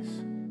place.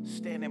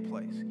 Stand in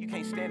place. You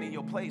can't stand in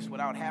your place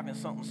without having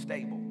something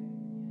stable.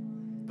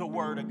 The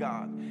Word of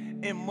God.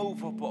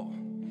 Immovable.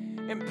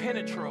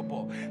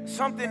 impenetrable,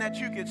 something that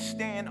you could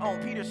stand on.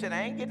 Peter said,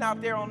 I ain't getting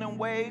out there on them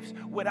waves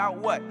without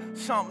what?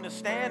 Something to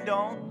stand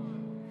on.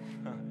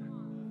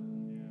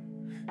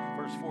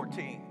 Verse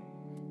 14.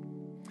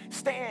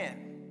 Stand,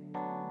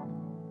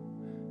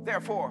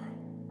 therefore.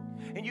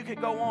 And you could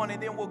go on,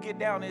 and then we'll get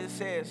down, and it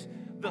says,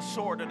 the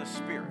sword of the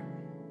Spirit.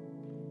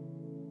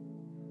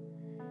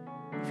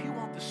 If you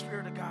want the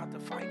Spirit of God to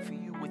fight for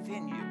you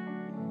within you,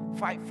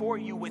 fight for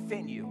you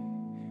within you,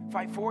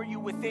 fight for you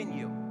within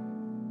you,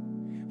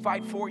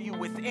 fight for you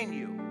within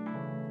you.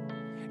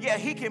 Yeah,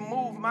 he can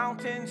move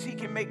mountains. He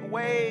can make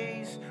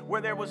ways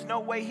where there was no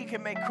way. He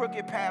can make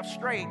crooked paths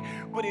straight.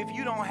 But if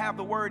you don't have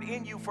the word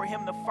in you for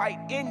him to fight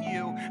in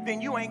you,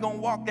 then you ain't going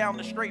to walk down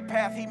the straight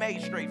path he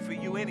made straight for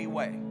you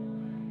anyway.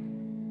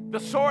 The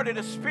sword of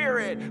the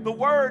Spirit, the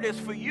word is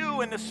for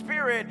you and the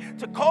Spirit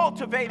to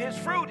cultivate his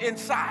fruit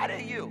inside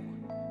of you.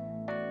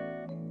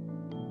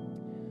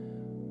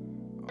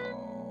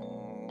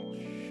 Oh,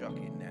 shuck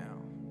it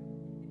now.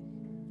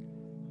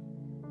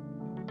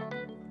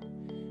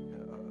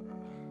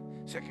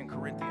 2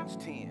 Corinthians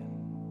 10.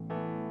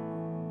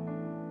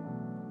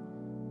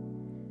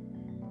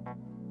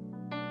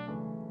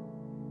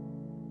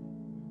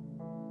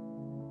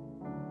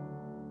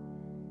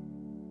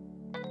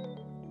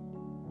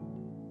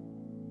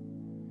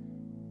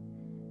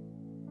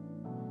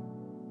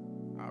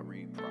 I'll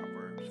read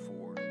Proverbs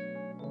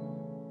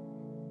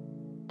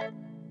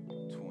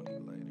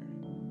 4:20 later.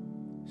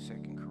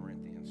 2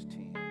 Corinthians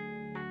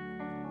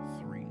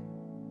 10:3.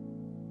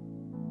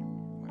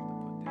 I'm going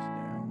to put this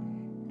down.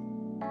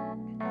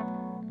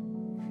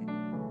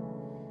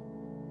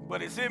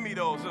 But it's in me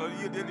though, so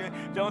you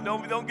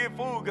don't get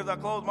fooled because I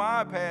closed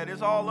my iPad.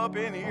 It's all up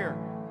in here.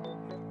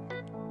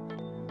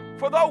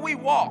 For though we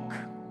walk,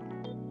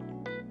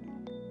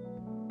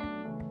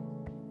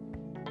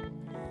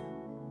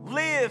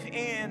 live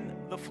in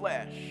the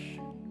flesh,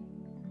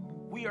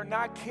 we are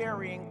not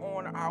carrying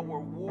on our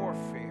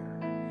warfare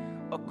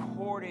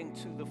according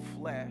to the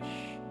flesh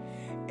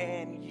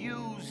and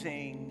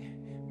using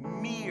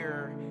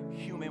mere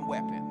human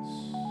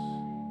weapons.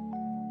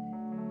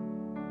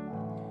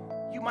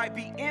 You might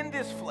be in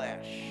this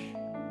flesh,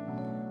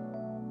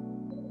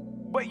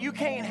 but you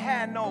can't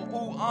have no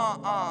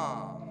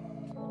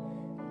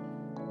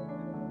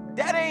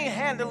That ain't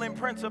handling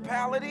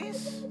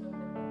principalities.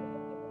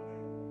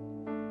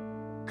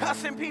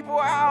 Cussing people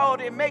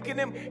out and making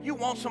them, you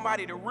want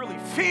somebody to really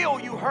feel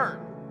you hurt.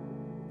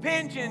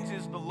 Vengeance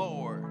is the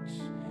Lord's.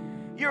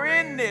 You're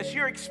in this,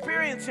 you're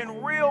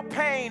experiencing real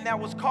pain that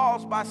was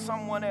caused by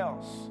someone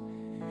else.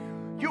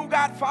 You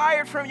got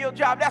fired from your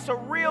job. That's a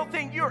real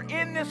thing. You're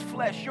in this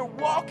flesh. You're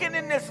walking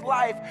in this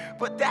life,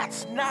 but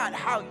that's not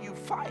how you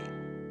fight.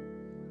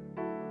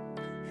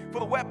 For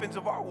the weapons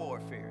of our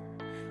warfare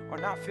are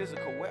not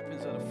physical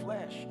weapons of the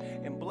flesh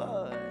and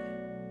blood,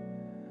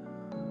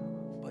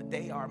 but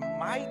they are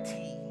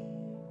mighty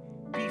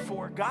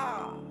before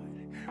God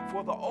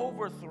for the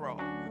overthrow.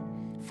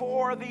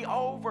 For the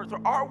overthrow.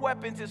 Our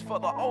weapons is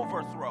for the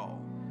overthrow,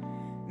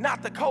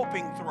 not the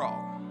coping throw.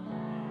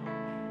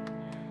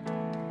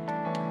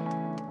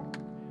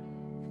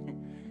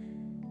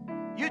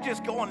 You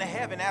just going to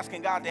heaven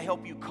asking God to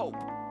help you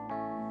cope.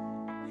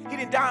 He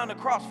didn't die on the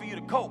cross for you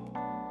to cope.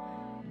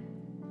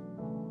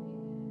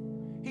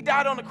 He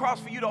died on the cross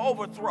for you to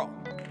overthrow.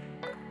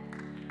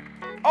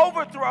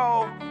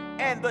 Overthrow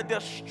and the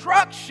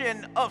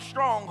destruction of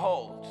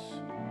strongholds.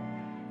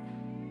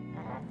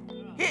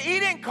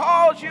 He didn't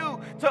cause you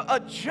to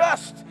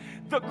adjust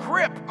the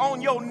grip on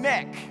your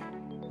neck.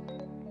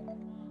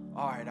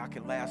 All right, I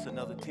can last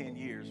another 10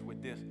 years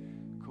with this.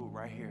 Cool,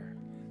 right here.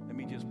 Let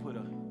me just put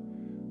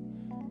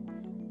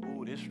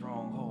this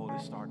stronghold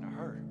is starting to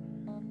hurt.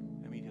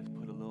 Let me just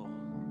put a little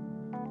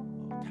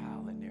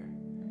towel in there.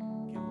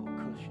 Get a little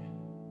cushion.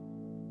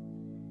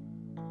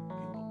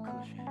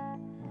 Okay.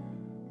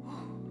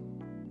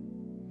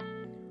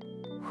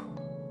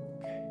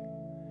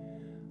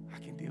 I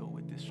can deal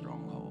with this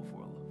stronghold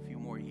for a few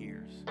more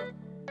years.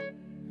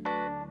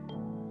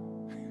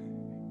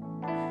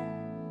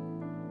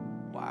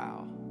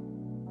 Wow.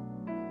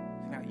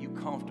 Now you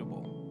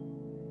comfortable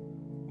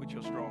with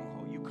your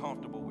stronghold. You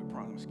comfortable with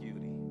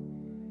promiscuity.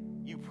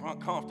 You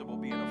comfortable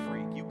being a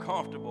freak. You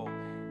comfortable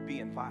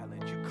being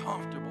violent. You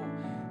comfortable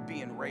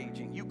being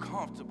raging. You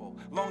comfortable.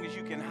 Long as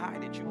you can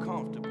hide it, you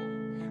comfortable.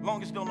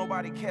 Long as don't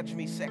nobody catch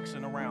me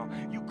sexing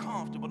around, you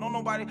comfortable.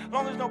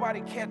 Long as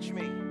nobody catch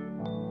me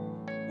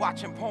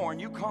watching porn,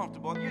 you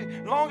comfortable.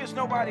 Long as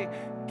nobody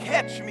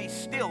catch me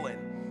stealing,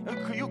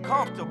 you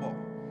comfortable.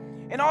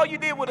 And all you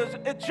did was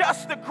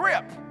adjust the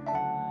grip.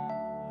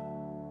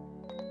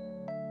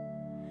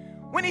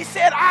 When he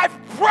said, I've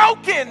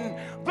broken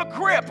the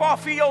grip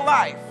off of your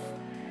life.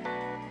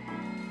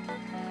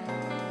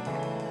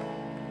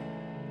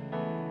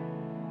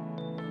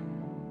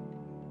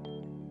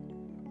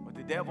 But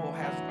the devil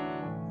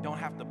don't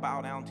have to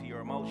bow down to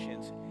your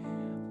emotions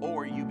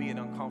or you being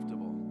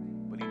uncomfortable.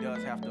 But he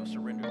does have to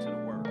surrender to the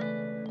word.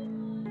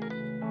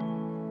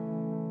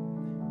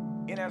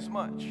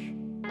 Inasmuch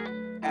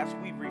as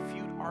we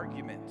refute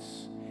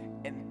arguments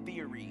and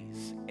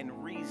theories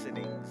and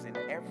reasonings and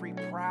every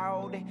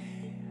proud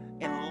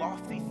and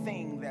lofty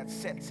thing that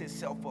sets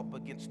itself up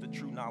against the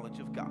true knowledge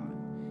of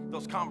God.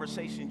 Those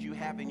conversations you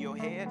have in your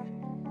head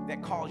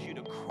that cause you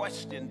to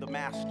question the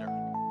master.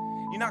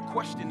 You're not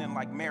questioning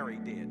like Mary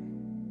did.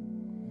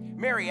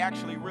 Mary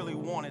actually really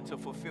wanted to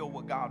fulfill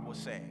what God was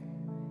saying.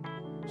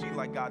 She's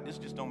like, God, this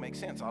just don't make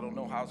sense. I don't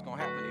know how it's going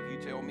to happen. If you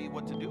tell me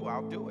what to do,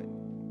 I'll do it.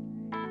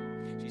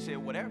 She said,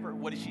 whatever.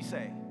 What did she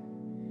say?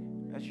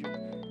 That's your,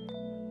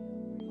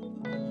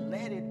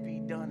 let it be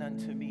done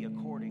unto me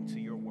according to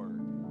your word.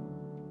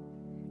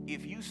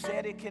 If you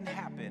said it can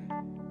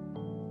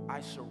happen,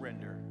 I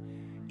surrender.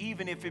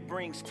 Even if it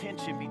brings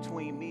tension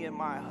between me and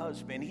my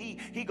husband,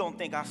 he gonna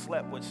think I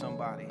slept with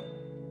somebody.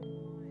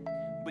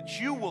 But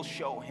you will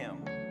show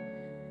him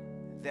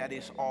that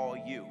it's all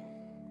you.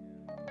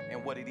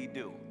 And what did he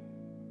do?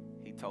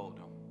 He told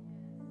him.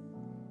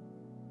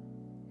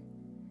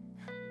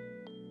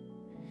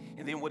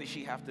 And then what did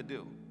she have to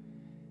do?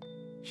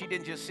 She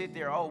didn't just sit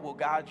there, oh, well,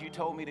 God, you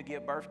told me to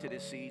give birth to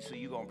this seed, so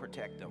you're going to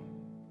protect him.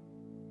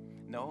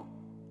 No,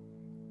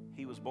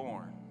 he was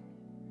born.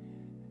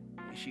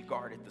 And she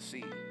guarded the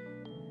seed.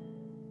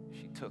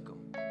 She took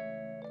him.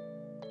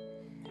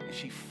 And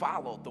she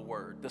followed the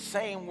word, the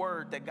same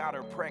word that got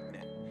her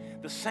pregnant.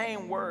 The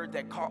same word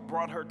that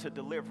brought her to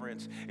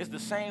deliverance is the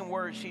same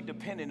word she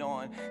depended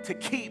on to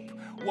keep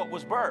what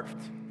was birthed.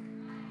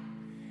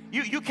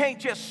 You can't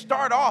just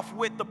start off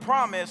with the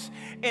promise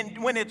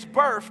and when it's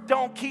birthed,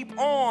 don't keep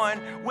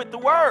on with the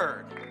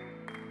word.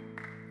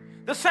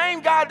 The same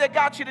God that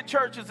got you to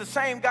church is the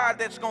same God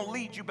that's going to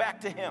lead you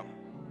back to him.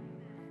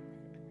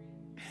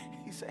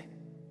 He said,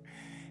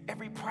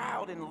 every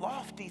proud and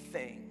lofty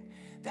thing,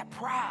 that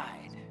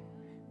pride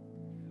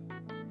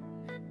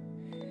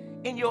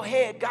in your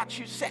head got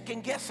you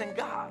second guessing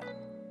God.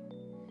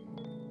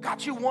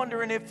 Got you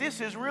wondering if this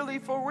is really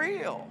for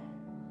real.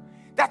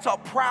 That's a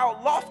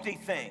proud, lofty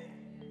thing.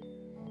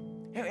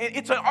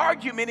 It's an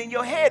argument in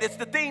your head. It's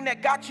the thing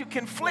that got you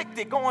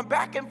conflicted, going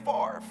back and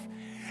forth.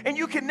 And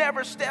you can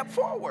never step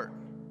forward.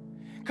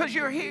 Because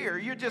you're here,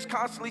 you're just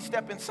constantly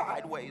stepping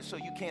sideways, so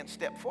you can't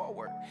step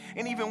forward.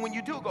 And even when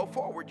you do go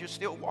forward, you're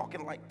still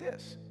walking like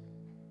this.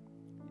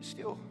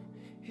 You're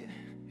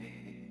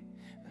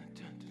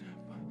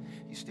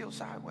still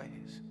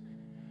sideways.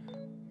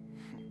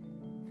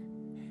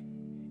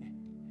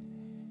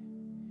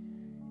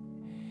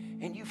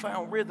 And you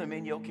found rhythm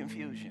in your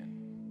confusion.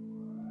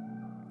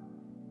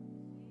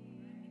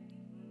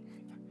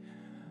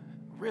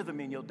 Rhythm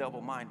in your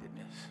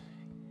double-mindedness.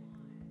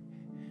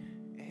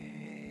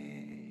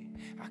 Hey,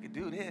 I could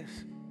do this.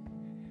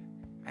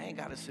 I ain't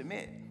got to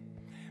submit.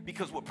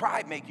 Because what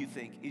pride make you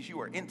think is you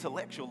are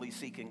intellectually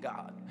seeking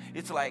God.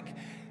 It's like,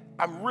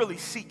 I'm really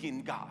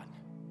seeking God.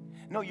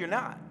 No, you're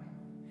not.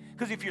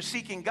 Because if you're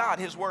seeking God,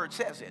 his word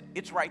says it.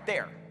 It's right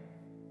there.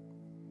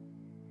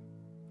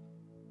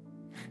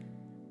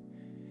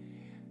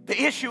 The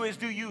issue is,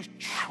 do you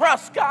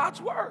trust God's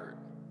word?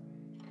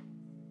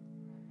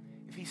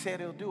 If he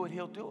said he'll do it,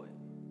 he'll do it.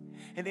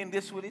 And then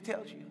this is what it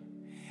tells you.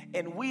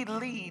 And we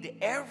lead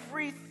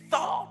every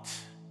thought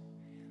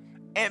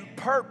and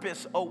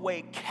purpose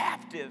away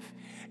captive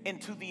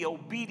into the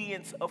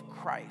obedience of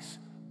Christ,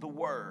 the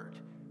word.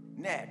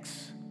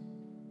 Next.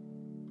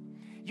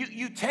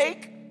 You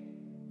take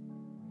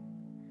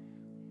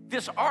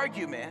this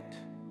argument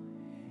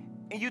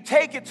and you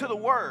take it to the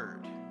word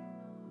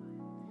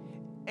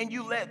and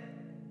you let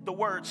the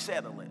word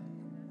settle it.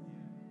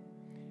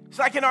 It's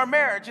like in our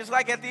marriage. It's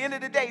like at the end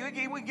of the day,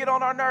 we get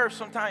on our nerves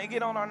sometimes. You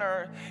get on our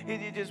nerves.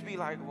 It just be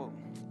like, well,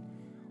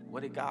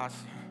 what did God say?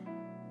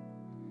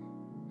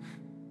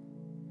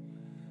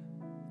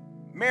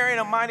 Marrying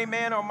a mighty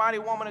man or a mighty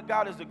woman of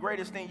God is the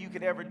greatest thing you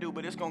could ever do,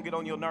 but it's going to get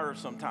on your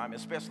nerves sometime,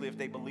 especially if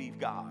they believe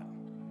God.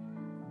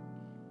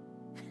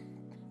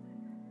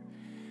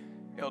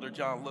 Elder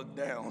John looked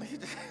down.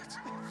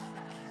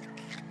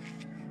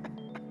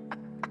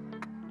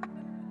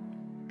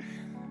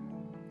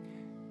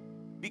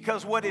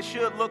 Because what it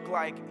should look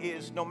like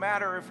is no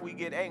matter if we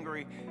get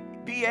angry,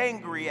 be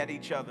angry at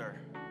each other.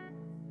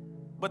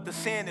 But the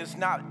sin is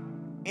not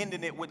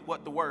ending it with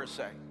what the words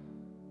say.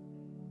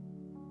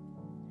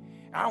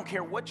 I don't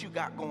care what you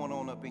got going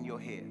on up in your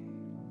head.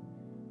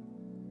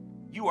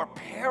 You are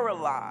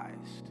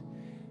paralyzed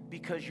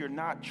because you're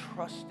not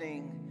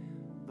trusting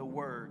the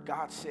word.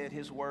 God said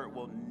his word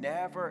will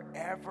never,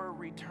 ever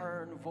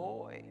return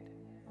void.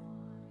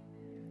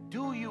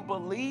 Do you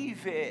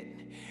believe it?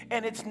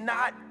 And it's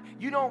not,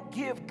 you don't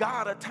give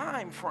God a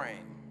time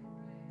frame.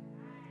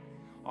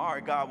 All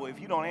right, God, well, if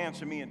you don't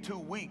answer me in 2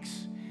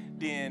 weeks,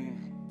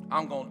 then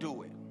I'm going to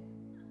do it.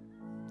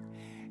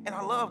 And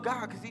I love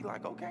God because he's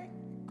like, okay,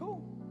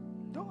 cool,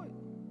 do it.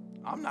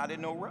 I'm not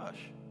in no rush.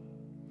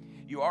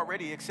 You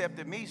already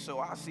accepted me, so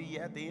I'll see you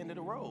at the end of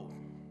the road.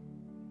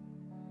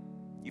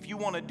 If you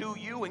want to do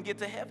you and get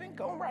to heaven,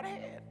 go right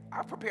ahead.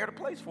 I've prepared a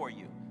place for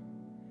you.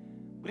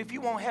 But if you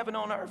want heaven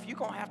on earth, you're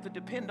going to have to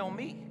depend on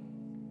me.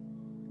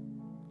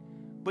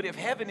 But if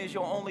heaven is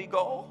your only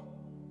goal,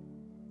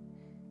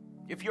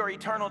 If your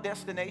eternal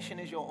destination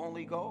is your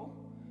only goal,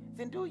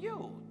 then do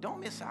you.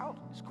 Don't miss out.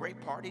 There's great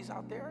parties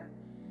out there.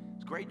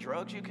 There's great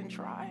drugs you can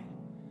try.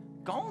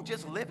 Go on,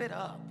 just live it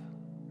up.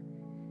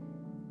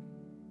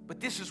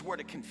 But this is where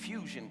the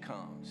confusion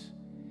comes.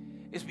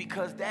 It's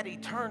because that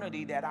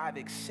eternity that I've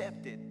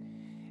accepted,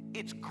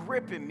 it's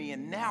gripping me,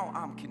 and now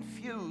I'm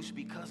confused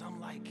because I'm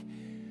like,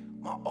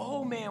 my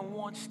old man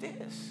wants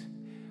this,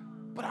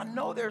 but I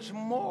know there's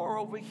more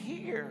over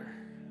here.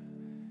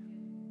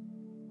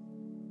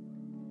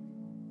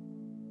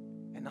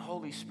 And the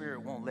Holy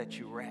Spirit won't let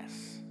you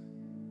rest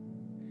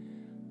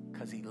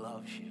because he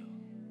loves you.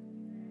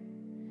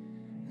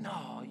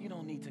 No, you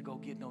don't need to go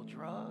get no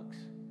drugs.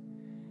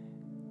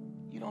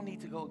 You don't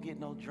need to go get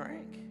no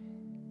drink.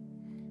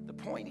 The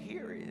point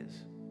here is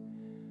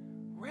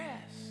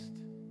rest.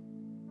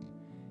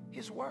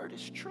 His word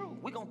is true.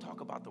 We're going to talk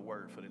about the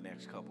word for the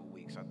next couple of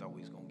weeks. I thought we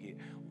was going to get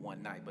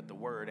one night, but the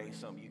word ain't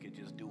something you can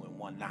just do in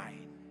one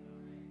night.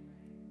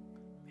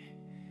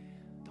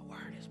 The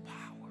word is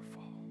powerful.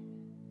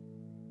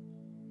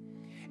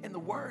 And the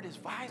word is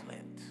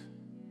violent.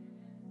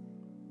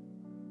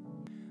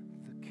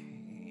 The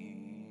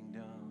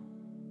kingdom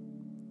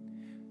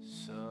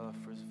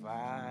suffers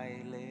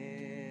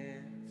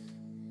violence.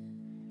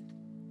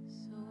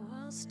 So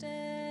I'll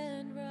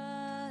stand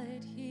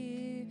right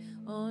here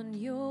on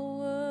your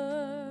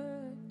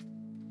word.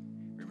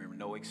 Remember,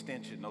 no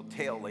extension, no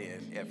tail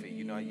end effort.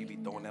 You know how you be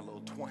throwing that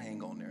little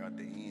twang on there at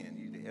the end.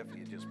 You the effort,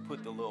 you just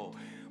put the little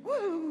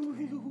woo.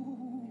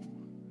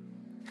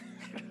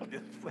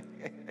 Just play.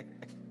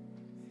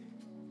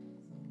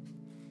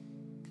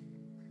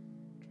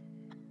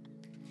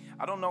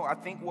 I don't know. I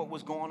think what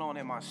was going on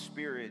in my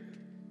spirit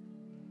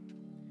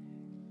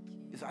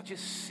is I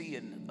just see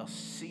a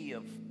sea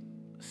of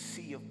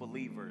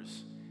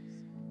believers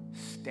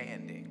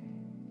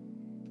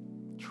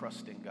standing,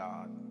 trusting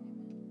God.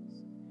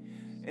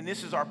 And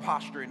this is our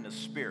posture in the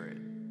spirit,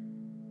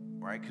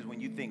 right? Because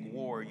when you think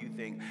war, you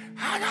think,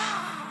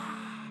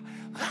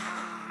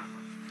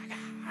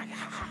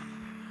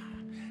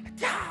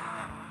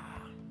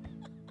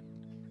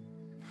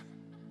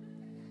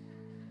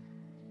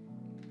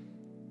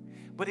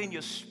 but in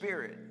your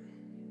spirit,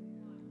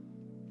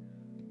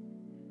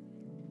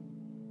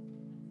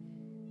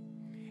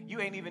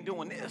 you ain't even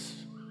doing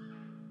this.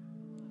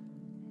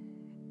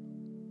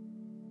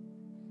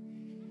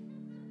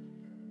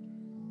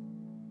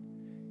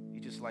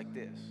 You just like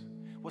this.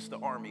 What's the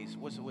armies?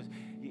 What's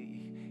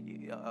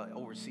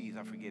overseas?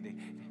 I forget it.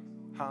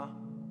 Huh?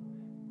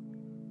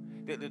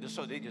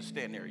 So they just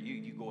stand there.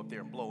 You go up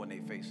there and blow in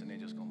their face, and they're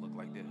just gonna look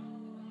like this.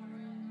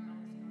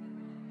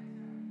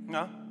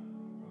 Huh?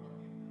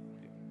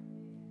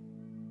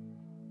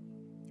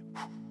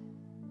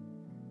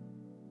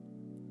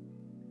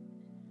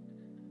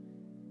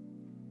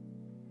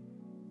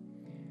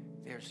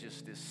 There's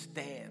just this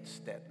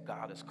stance that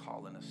God is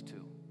calling us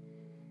to.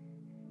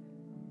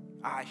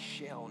 I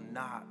shall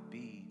not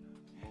be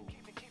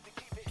moved.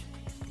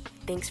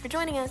 Thanks for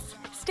joining us.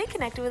 Stay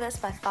connected with us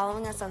by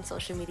following us on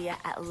social media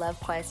at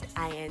LoveQuest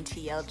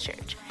INTL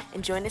Church.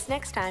 And join us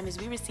next time as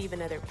we receive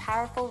another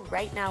powerful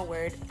Right Now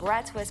word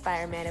brought to us by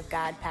our man of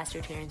God,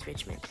 Pastor Terrence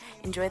Richmond.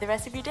 Enjoy the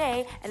rest of your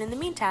day, and in the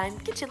meantime,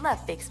 get your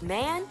love fixed,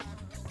 man.